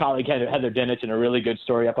my colleague Heather Dinich in a really good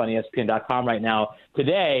story up on ESPN.com right now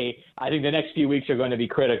today, I think the next few weeks are going to be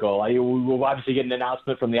critical. We'll obviously get an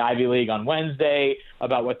announcement from the Ivy League on Wednesday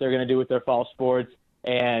about what they're going to do with their fall sports.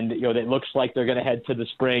 And, it looks like they're going to head to the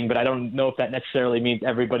spring, but I don't know if that necessarily means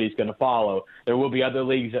everybody's going to follow. There will be other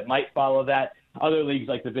leagues that might follow that. Other leagues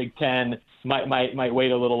like the Big Ten might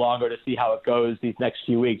wait a little longer to see how it goes these next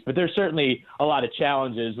few weeks. But there's certainly a lot of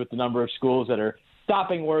challenges with the number of schools that are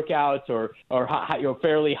stopping workouts or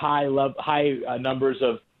fairly high numbers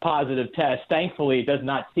of positive tests. Thankfully, it does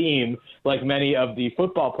not seem like many of the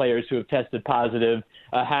football players who have tested positive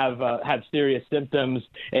have serious symptoms,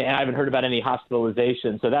 and I haven't heard about any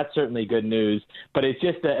hospitalization. So that's certainly good news. But it's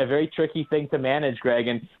just a very tricky thing to manage, Greg,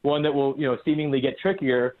 and one that will seemingly get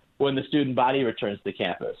trickier when the student body returns to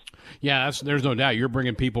campus. Yeah, there's no doubt. You're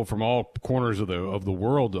bringing people from all corners of the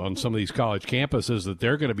world on some of these college campuses that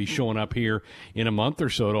they're going to be showing up here in a month or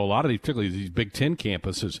so to a lot of these, particularly these Big Ten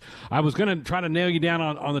campuses. I was going to try to nail you down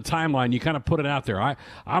on the timeline. You kind of put it out there.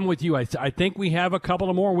 I'm with you. I think we have a couple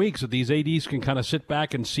of more weeks that these ADs can kind of sit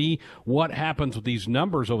back and see what happens with these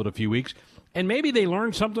numbers over the few weeks. And maybe they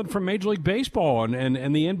learn something from Major League Baseball and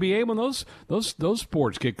the NBA when those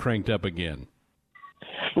sports get cranked up again.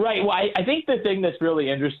 Right. Well, I think the thing that's really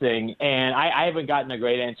interesting, and I haven't gotten a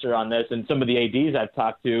great answer on this, and some of the ADs I've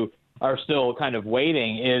talked to are still kind of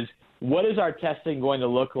waiting, is what is our testing going to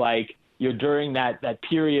look like during that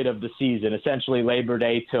period of the season, essentially Labor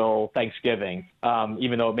Day till Thanksgiving,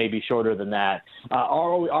 even though it may be shorter than that.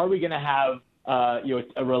 Are we going to have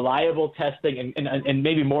a reliable testing and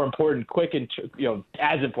maybe more important, quick and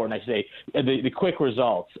as important, I should say, the quick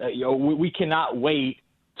results. We cannot wait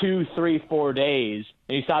 2, 3, 4 days,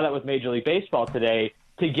 and you saw that with Major League Baseball today,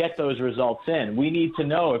 to get those results in. We need to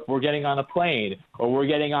know if we're getting on a plane or we're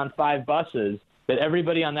getting on 5 buses that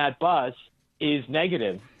everybody on that bus is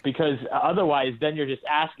negative, because otherwise then you're just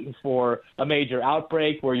asking for a major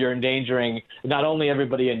outbreak where you're endangering not only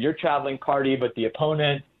everybody in your traveling party but the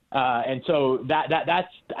opponent. And so that's,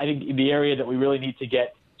 I think, the area that we really need to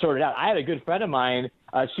get sorted out. I had a good friend of mine.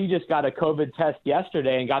 She just got a COVID test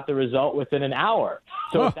yesterday and got the result within an hour.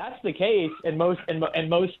 So if that's the case, and most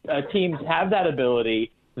teams have that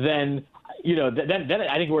ability, then then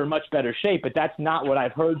I think we're in much better shape. But that's not what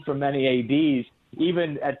I've heard from many ADs,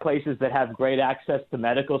 even at places that have great access to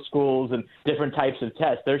medical schools and different types of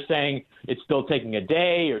tests. They're saying it's still taking a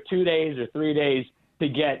day or 2 days or 3 days to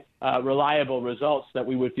get reliable results that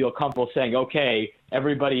we would feel comfortable saying, okay,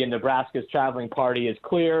 everybody in Nebraska's traveling party is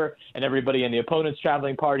clear and everybody in the opponent's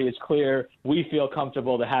traveling party is clear. We feel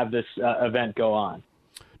comfortable to have this event go on.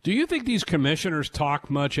 Do you think these commissioners talk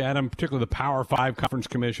much, Adam, particularly the Power 5 conference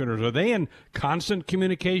commissioners? Are they in constant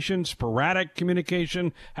communication, sporadic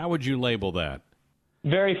communication? How would you label that?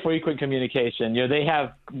 Very frequent communication. They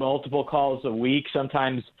have multiple calls a week.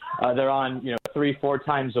 Sometimes they're on 3-4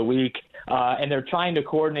 times a week, and they're trying to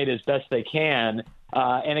coordinate as best they can.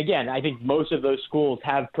 And again, I think most of those schools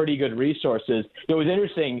have pretty good resources. It was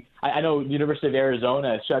interesting. I know University of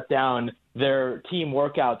Arizona shut down their team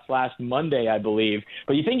workouts last Monday, I believe.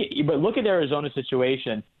 But look at Arizona's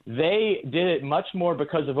situation. They did it much more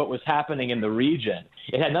because of what was happening in the region.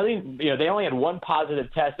 It had nothing, they only had one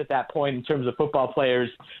positive test at that point in terms of football players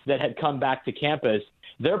that had come back to campus.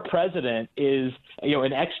 Their president is,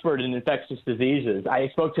 an expert in infectious diseases. I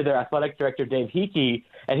spoke to their athletic director, Dave Hickey,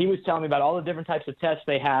 and he was telling me about all the different types of tests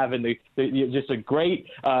they have and just a great,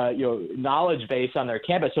 knowledge base on their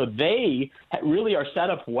campus. So they really are set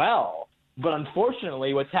up well. But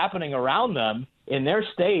unfortunately, what's happening around them in their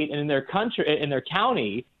state and in their country, in their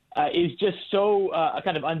county, is just so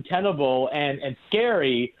kind of untenable and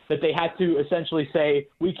scary that they had to essentially say,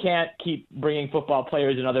 we can't keep bringing football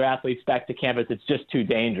players and other athletes back to campus. It's just too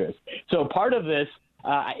dangerous. So part of this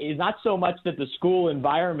is not so much that the school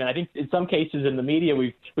environment. I think in some cases in the media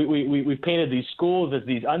we've painted these schools as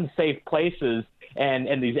these unsafe places,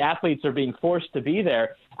 and these athletes are being forced to be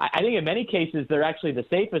there. I think in many cases they're actually the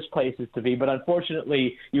safest places to be, but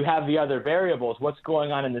unfortunately you have the other variables, what's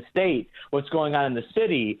going on in the state, what's going on in the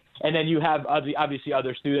city, and then you have obviously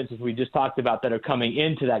other students, as we just talked about, that are coming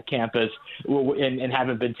into that campus and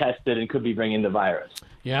haven't been tested and could be bringing the virus.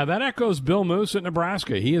 Yeah, that echoes Bill Moose at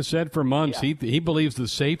Nebraska. He has said for months he believes the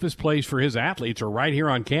safest place for his athletes are right here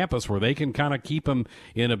on campus, where they can kind of keep them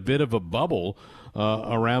in a bit of a bubble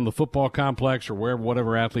around the football complex or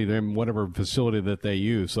whatever athlete, whatever facility that they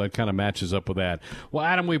use. So that kind of matches up with that. Well,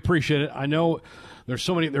 Adam, we appreciate it. I know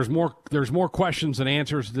there's more questions than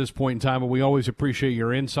answers at this point in time, but we always appreciate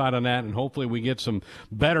your insight on that, and hopefully we get some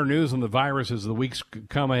better news on the virus as the weeks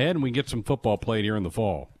come ahead and we get some football played here in the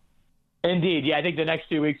fall. Indeed. Yeah, I think the next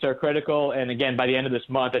 2 weeks are critical. And again, by the end of this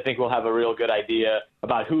month, I think we'll have a real good idea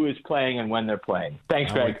about who is playing and when they're playing.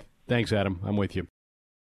 Thanks, Greg. Thanks, Adam. I'm with you.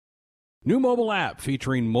 New mobile app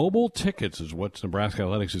featuring mobile tickets is what Nebraska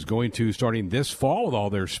Athletics is going to starting this fall with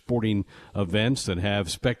all their sporting events that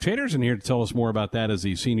have spectators. And here to tell us more about that is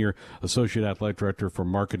the Senior Associate Athletic Director for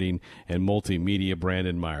Marketing and Multimedia,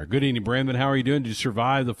 Brandon Meier. Good evening, Brandon. How are you doing? Did you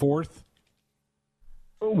survive the 4th?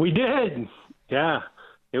 We did. Yeah.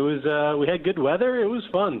 It was. We had good weather. It was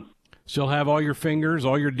fun. Still have all your fingers,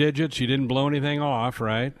 all your digits. You didn't blow anything off,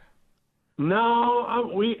 right? No,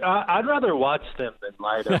 I'd rather watch them than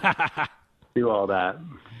light them. Do all that.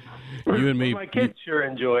 You and me. My kids sure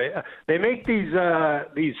enjoy it. They make these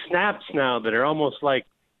snaps now that are almost like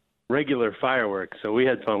regular fireworks. So we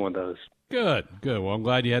had fun with those. Good. Well, I'm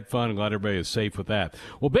glad you had fun. I'm glad everybody is safe with that.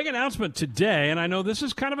 Well, big announcement today, and I know this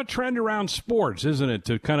is kind of a trend around sports, isn't it,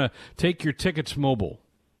 to kind of take your tickets mobile?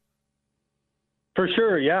 For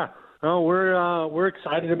sure, yeah. Oh, we're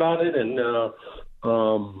excited about it, and a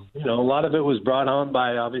lot of it was brought on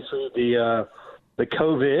by obviously the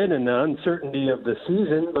COVID and the uncertainty of the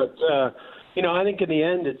season. But I think in the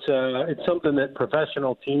end, it's something that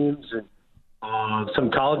professional teams and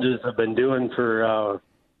some colleges have been doing for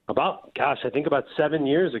about 7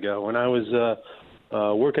 years ago when I was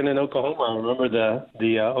working in Oklahoma. I remember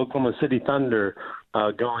the Oklahoma City Thunder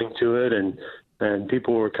going to it, and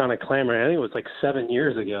people were kind of clamoring. I think it was like 7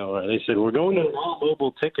 years ago. They said, we're going to an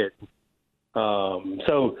all-mobile ticket.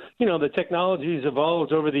 So, the technology's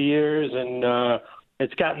evolved over the years, and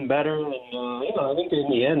it's gotten better. And, I think in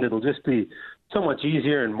the end, it'll just be so much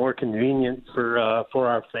easier and more convenient for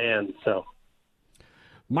our fans. So.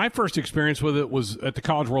 My first experience with it was at the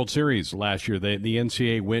College World Series last year. The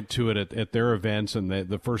NCAA went to it at their events, and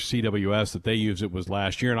the first CWS that they used it was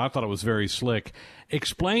last year, and I thought it was very slick.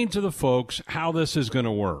 Explain to the folks how this is going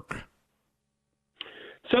to work.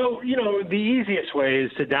 So, the easiest way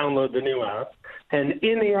is to download the new app. And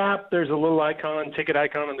in the app, there's a little ticket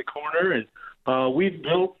icon in the corner, and we've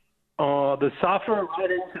built the software right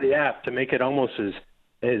into the app to make it almost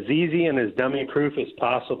as easy and as dummy-proof as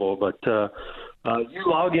possible. But you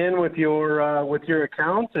log in with your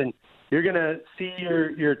account, and you're going to see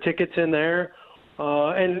your tickets in there. I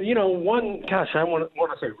want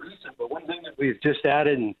to say recent, but one thing that we've just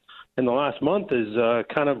added in the last month is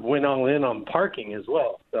kind of went all in on parking as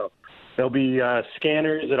well. So there'll be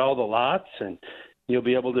scanners at all the lots, and you'll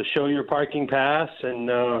be able to show your parking pass and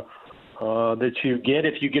that you get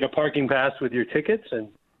if you get a parking pass with your tickets, and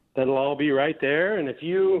that'll all be right there. And if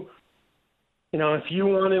you want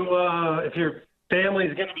to, if your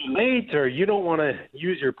family's going to be late or you don't want to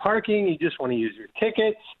use your parking, you just want to use your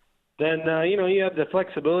tickets, then, you have the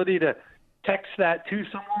flexibility to text that to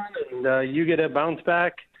someone, and you get a bounce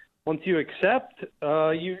back. Once you accept,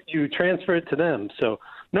 you transfer it to them. So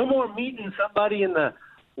no more meeting somebody in the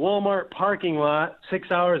Walmart parking lot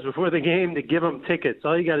 6 hours before the game to give them tickets.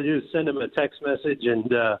 All you got to do is send them a text message, and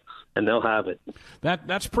they'll have it.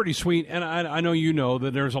 That's pretty sweet. And I know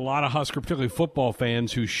that there's a lot of Husker, particularly football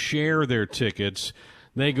fans, who share their tickets.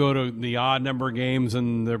 they go to the odd number of games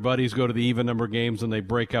and their buddies go to the even number of games and they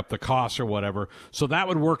break up the costs or whatever. So that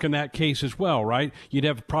would work in that case as well, right? You'd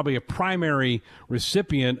have probably a primary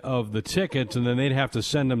recipient of the tickets and then they'd have to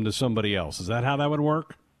send them to somebody else. Is that how that would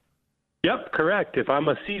work? Yep, correct. If I'm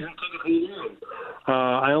a season ticket holder,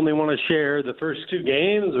 I only want to share the first 2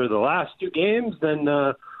 games or the last 2 games, then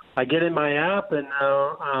I get in my app and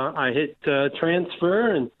I hit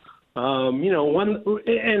transfer. And,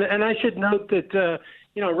 and I should note that,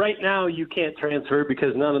 right now you can't transfer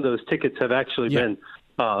because none of those tickets have actually been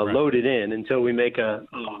loaded in until we make a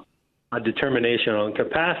determination on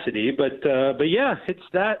capacity. But yeah, it's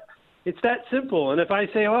that simple. And if I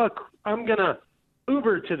say, I'm going to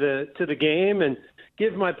Uber to the game and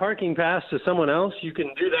give my parking pass to someone else, you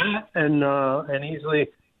can do that and easily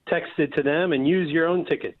text it to them and use your own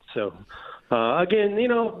ticket. So again,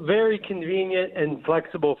 very convenient and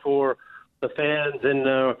flexible for the fans, and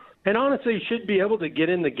honestly should be able to get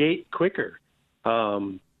in the gate quicker.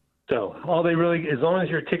 So all they really, as long as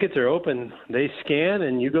your tickets are open, they scan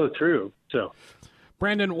and you go through. So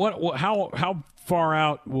Brandon, how far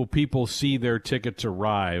out will people see their tickets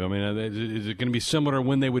arrive? I mean, is it going to be similar to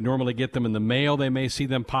when they would normally get them in the mail? They may see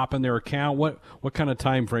them pop in their account. What kind of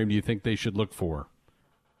time frame do you think they should look for?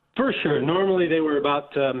 For sure. Normally they were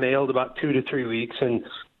mailed about 2 to 3 weeks, and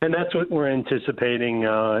that's what we're anticipating.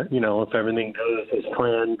 If everything goes as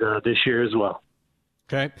planned this year as well.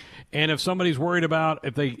 Okay. And if somebody's worried about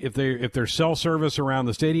if their cell service around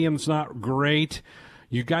the stadium's not great,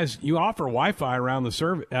 you offer Wi-Fi around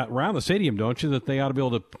the stadium, don't you? That they ought to be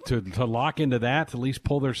able to lock into that to at least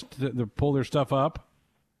pull their stuff up.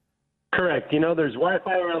 Correct. There's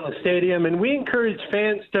Wi-Fi around the stadium, and we encourage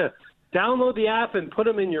fans to download the app and put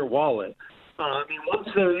them in your wallet. Once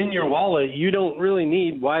they're in your wallet, you don't really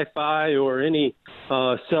need Wi-Fi or any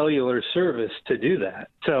cellular service to do that.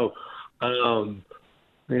 So, that's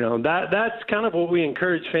kind of what we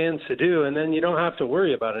encourage fans to do, and then you don't have to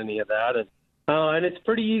worry about any of that. And it's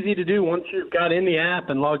pretty easy to do once you've got in the app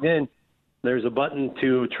and logged in. There's a button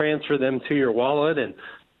to transfer them to your wallet, and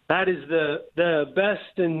that is the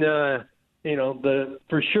best and the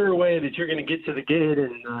for sure way that you're going to get to the gate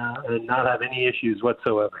and not have any issues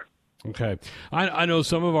whatsoever. Okay. I know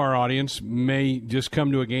some of our audience may just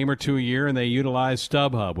come to a game or two a year and they utilize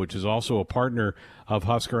StubHub, which is also a partner of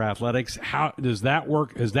Husker Athletics. How does that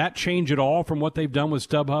work? Does that change at all from what they've done with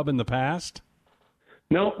StubHub in the past?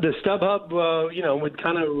 No, the StubHub, would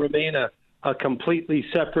kind of remain a completely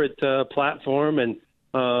separate platform and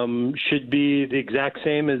should be the exact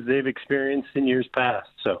same as they've experienced in years past.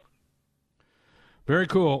 So. Very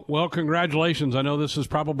cool. Well, congratulations. I know this is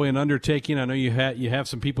probably an undertaking. I know you have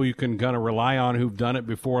some people you can kind of rely on who've done it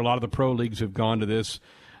before. A lot of the pro leagues have gone to this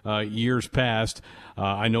years past.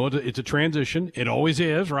 I know it's a transition. It always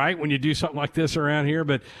is, right, when you do something like this around here.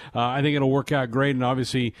 But I think it'll work out great. And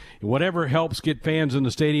obviously, whatever helps get fans in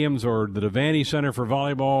the stadiums or the Devaney Center for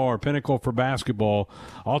volleyball or Pinnacle for basketball,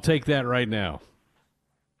 I'll take that right now.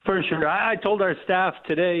 For sure. I told our staff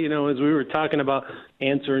today, as we were talking about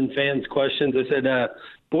answering fans' questions, I said,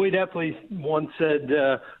 Boyd Epley once said,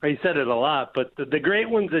 or he said it a lot, but the great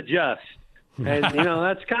ones adjust. And,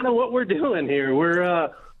 that's kind of what we're doing here. We're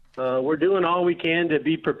doing all we can to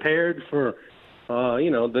be prepared for,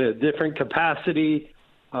 the different capacity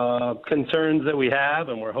concerns that we have,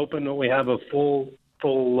 and we're hoping that we have a full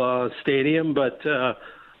stadium. But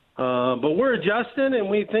we're adjusting, and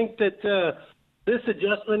we think that this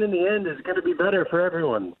adjustment in the end is going to be better for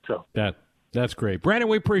everyone. So that's great. Brandon,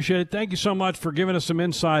 we appreciate it. Thank you so much for giving us some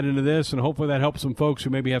insight into this, and hopefully that helps some folks who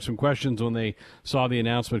maybe have some questions when they saw the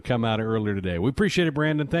announcement come out earlier today. We appreciate it,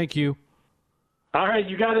 Brandon. Thank you. All right,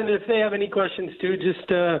 you got it. If they have any questions too, just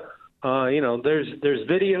there's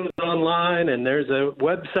videos online and there's a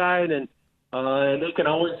website, and they can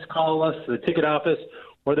always call us, the ticket office,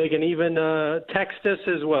 or they can even text us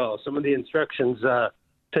as well. Some of the instructions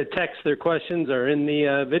to text their questions are in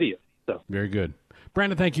the video. So very good.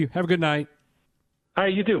 Brandon, thank you. Have a good night. All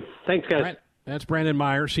right, you too. Thanks, guys. That's Brandon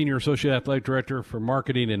Meier, Senior Associate Athletic Director for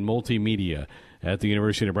Marketing and Multimedia at the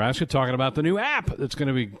University of Nebraska, talking about the new app that's going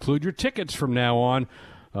to include your tickets from now on.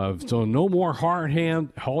 So no more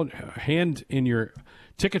hand in your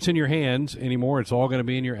tickets in your hands anymore. It's all going to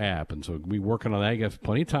be in your app. And so we'll be working on that. You have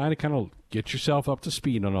plenty of time to kind of get yourself up to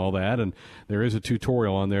speed on all that. And there is a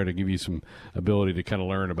tutorial on there to give you some ability to kind of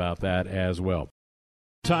learn about that as well.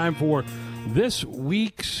 Time for this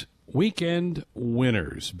week's weekend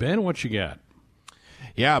winners. Ben, what you got?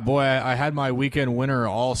 Yeah, boy, I had my weekend winner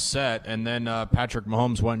all set, and then Patrick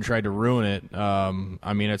Mahomes went and tried to ruin it.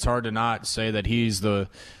 I mean, it's hard to not say that he's I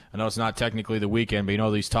know it's not technically the weekend,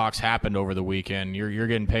 but these talks happened over the weekend. You're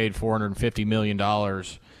getting paid $450 million.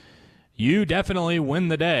 You definitely win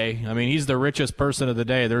the day. I mean, he's the richest person of the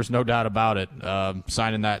day. There's no doubt about it,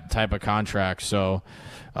 signing that type of contract. So,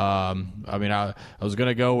 I mean, I was going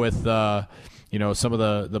to go with some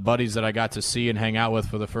of the buddies that I got to see and hang out with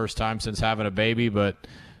for the first time since having a baby. But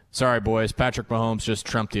sorry, boys, Patrick Mahomes just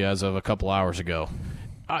trumped you as of a couple hours ago.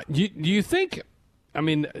 Do you think, I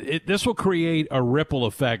mean, this will create a ripple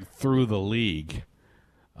effect through the league?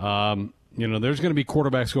 There's going to be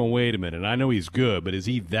quarterbacks going, wait a minute, I know he's good, but is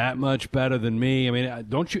he that much better than me? I mean,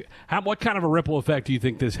 what kind of a ripple effect do you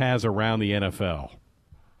think this has around the NFL?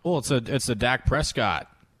 Well, it's a Dak Prescott,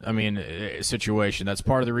 situation. That's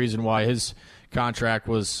part of the reason why his contract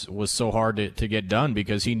was so hard to get done,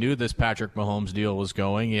 because he knew this Patrick Mahomes deal was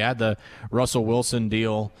going. He had the Russell Wilson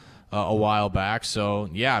deal a while back. So,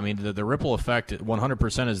 yeah, I mean, the ripple effect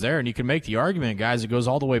 100% is there. And you can make the argument, guys, it goes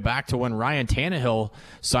all the way back to when Ryan Tannehill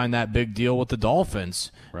signed that big deal with the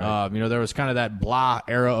Dolphins. Right. There was kind of that blah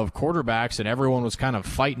era of quarterbacks, and everyone was kind of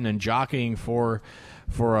fighting and jockeying for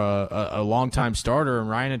a long-time starter. And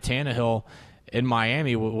Ryan Tannehill in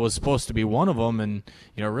Miami was supposed to be one of them. And,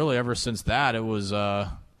 really ever since that, it was,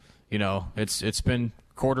 it's been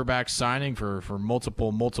quarterback signing for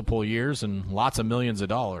multiple years and lots of millions of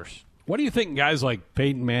dollars. What do you think guys like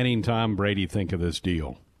Peyton Manning, Tom Brady think of this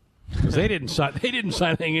deal? Because they didn't sign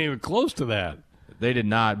anything even close to that. They did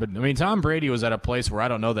not. But I mean, Tom Brady was at a place where I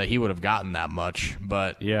don't know that he would have gotten that much.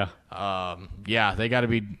 But yeah, they got to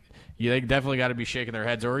be. Yeah, they definitely got to be shaking their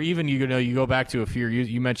heads. Or even you go back to a few.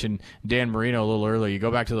 You mentioned Dan Marino a little earlier. You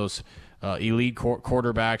go back to those elite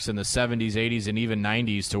quarterbacks in the 70s, 80s, and even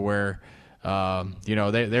 90s, to where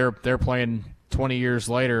they're playing 20 years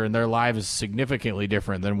later, and their life is significantly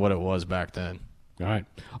different than what it was back then. All right,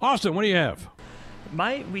 Austin, what do you have?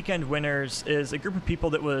 My weekend winners is a group of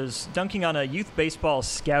people that was dunking on a youth baseball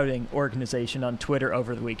scouting organization on Twitter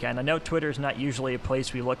over the weekend. I know Twitter is not usually a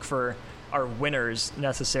place we look for our winners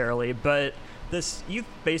necessarily, but this youth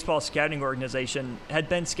baseball scouting organization had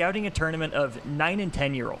been scouting a tournament of 9 and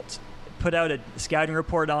 10-year-olds. Put out a scouting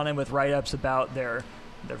report on them with write-ups about their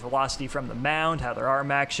velocity from the mound, how their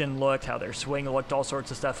arm action looked, how their swing looked, all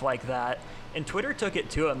sorts of stuff like that. And Twitter took it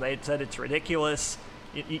to them. They said it's ridiculous.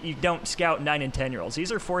 You don't scout 9 and 10-year-olds.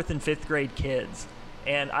 These are 4th and 5th grade kids.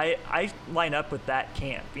 And I line up with that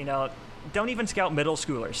camp. Don't even scout middle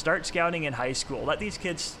schoolers. Start scouting in high school. Let these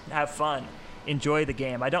kids have fun. Enjoy the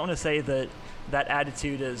game. I don't want to say that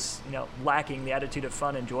attitude is lacking, the attitude of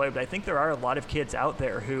fun and joy, but I think there are a lot of kids out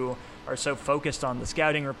there who are so focused on the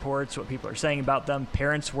scouting reports, what people are saying about them,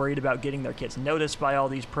 parents worried about getting their kids noticed by all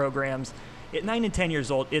these programs. At 9 and 10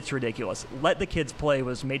 years old, it's ridiculous. Let the kids play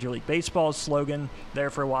was Major League Baseball's slogan there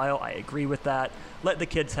for a while. I agree with that. Let the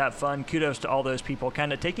kids have fun. Kudos to all those people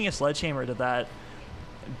kind of taking a sledgehammer to that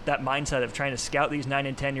mindset of trying to scout these 9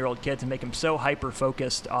 and 10-year-old kids and make them so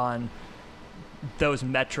hyper-focused on those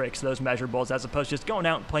metrics, those measurables, as opposed to just going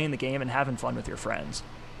out and playing the game and having fun with your friends.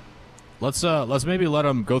 Let's maybe let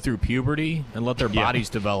them go through puberty and let their bodies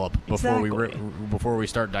develop before we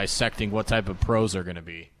start dissecting what type of pros they're going to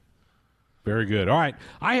be. Very good. All right.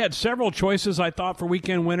 I had several choices, I thought, for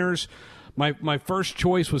weekend winners. My first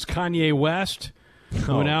choice was Kanye West,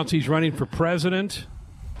 who announced he's running for president.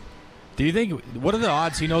 Do you think, what are the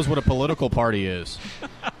odds he knows what a political party is?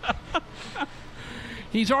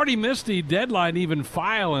 He's already missed the deadline to even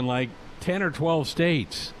file in like 10 or 12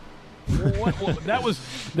 states. That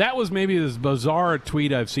was maybe this bizarre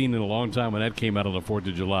tweet I've seen in a long time when that came out on the 4th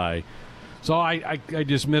of July. So I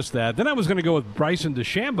just missed that. Then I was going to go with Bryson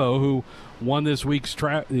DeChambeau, who won this week's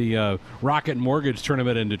the Rocket Mortgage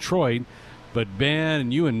tournament in Detroit. But Ben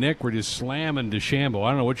and you and Nick were just slamming DeChambeau. I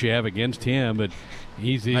don't know what you have against him, but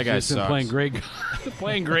he's just been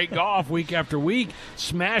playing great golf week after week,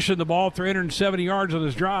 smashing the ball 370 yards on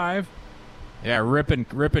his drive. Yeah,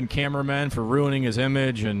 ripping cameramen for ruining his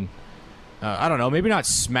image, and I don't know, maybe not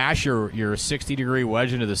smash your 60-degree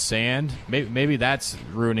wedge into the sand. Maybe that's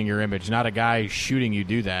ruining your image, not a guy shooting you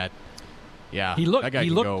do that. Yeah, that guy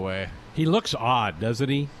can go away. He looks odd, doesn't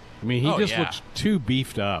he? I mean, he looks too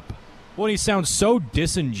beefed up. Well, he sounds so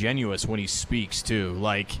disingenuous when he speaks, too.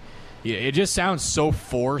 Like, it just sounds so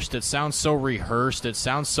forced. It sounds so rehearsed. It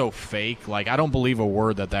sounds so fake. Like, I don't believe a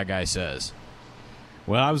word that guy says.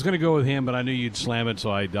 Well, I was going to go with him, but I knew you'd slam it,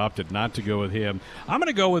 so I opted not to go with him. I'm going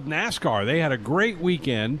to go with NASCAR. They had a great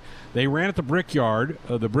weekend. They ran at the Brickyard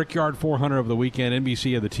 400 of the weekend.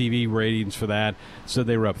 NBC had the TV ratings for that, so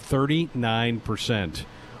they were up 39%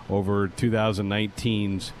 over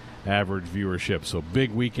 2019's average viewership. So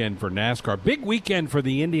big weekend for NASCAR. Big weekend for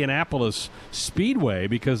the Indianapolis Speedway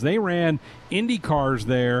because they ran Indy cars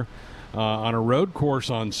there on a road course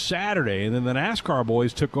on Saturday, and then the NASCAR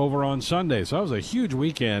boys took over on Sunday. So that was a huge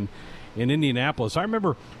weekend in Indianapolis. I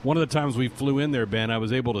remember one of the times we flew in there, Ben, I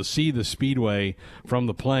was able to see the Speedway from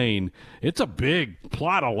the plane. It's a big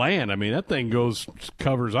plot of land. I mean, that thing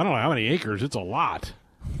covers, I don't know how many acres. It's a lot.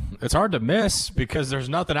 It's hard to miss because there's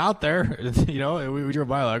nothing out there. You know, we drove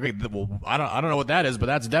by like, well, I don't know what that is, but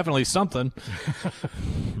that's definitely something.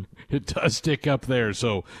 It does stick up there.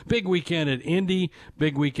 So big weekend at Indy,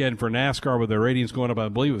 big weekend for NASCAR with their ratings going up. I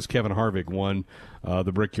believe it was Kevin Harvick won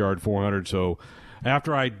the Brickyard 400. So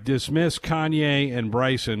after I dismissed Kanye and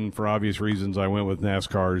Bryson for obvious reasons, I went with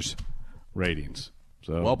NASCAR's ratings.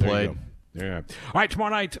 So well played. Yeah. All right,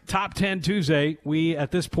 tomorrow night, Top 10 Tuesday. We,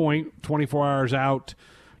 at this point, 24 hours out,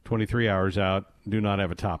 23 hours out, do not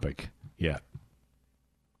have a topic yet.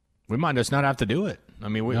 We might just not have to do it. I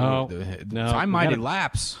mean, time might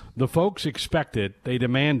elapse. The folks expect it. They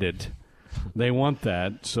demand it. They want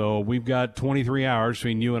that. So we've got 23 hours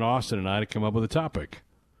between you and Austin and I to come up with a topic.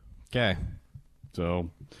 Okay. So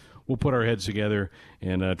we'll put our heads together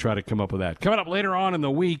and try to come up with that. Coming up later on in the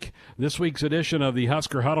week, this week's edition of the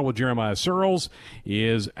Husker Huddle with Jeremiah Searles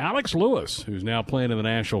is Alex Lewis, who's now playing in the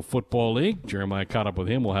National Football League. Jeremiah caught up with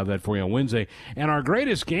him. We'll have that for you on Wednesday. And our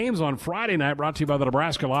greatest games on Friday night, brought to you by the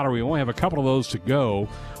Nebraska Lottery. We only have a couple of those to go.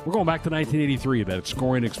 We're going back to 1983. That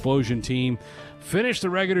scoring explosion team finished the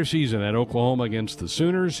regular season at Oklahoma against the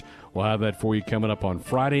Sooners. We'll have that for you coming up on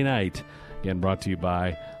Friday night. Again, brought to you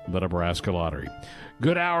by the Nebraska Lottery.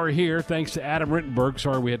 Good hour here. Thanks to Adam Rittenberg.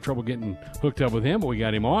 Sorry we had trouble getting hooked up with him, but we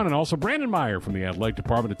got him on. And also Brandon Meier from the Athletic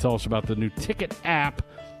Department to tell us about the new ticket app.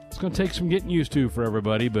 It's going to take some getting used to for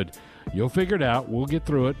everybody, but you'll figure it out. We'll get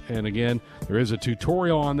through it. And again, there is a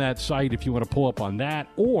tutorial on that site if you want to pull up on that,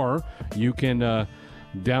 or you can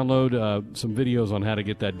download some videos on how to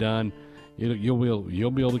get that done. You'll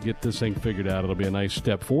be able to get this thing figured out. It'll be a nice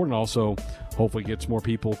step forward, and also hopefully gets more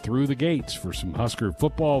people through the gates for some Husker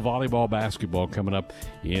football, volleyball, basketball coming up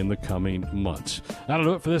in the coming months. That'll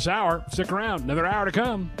do it for this hour. Stick around. Another hour to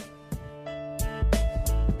come.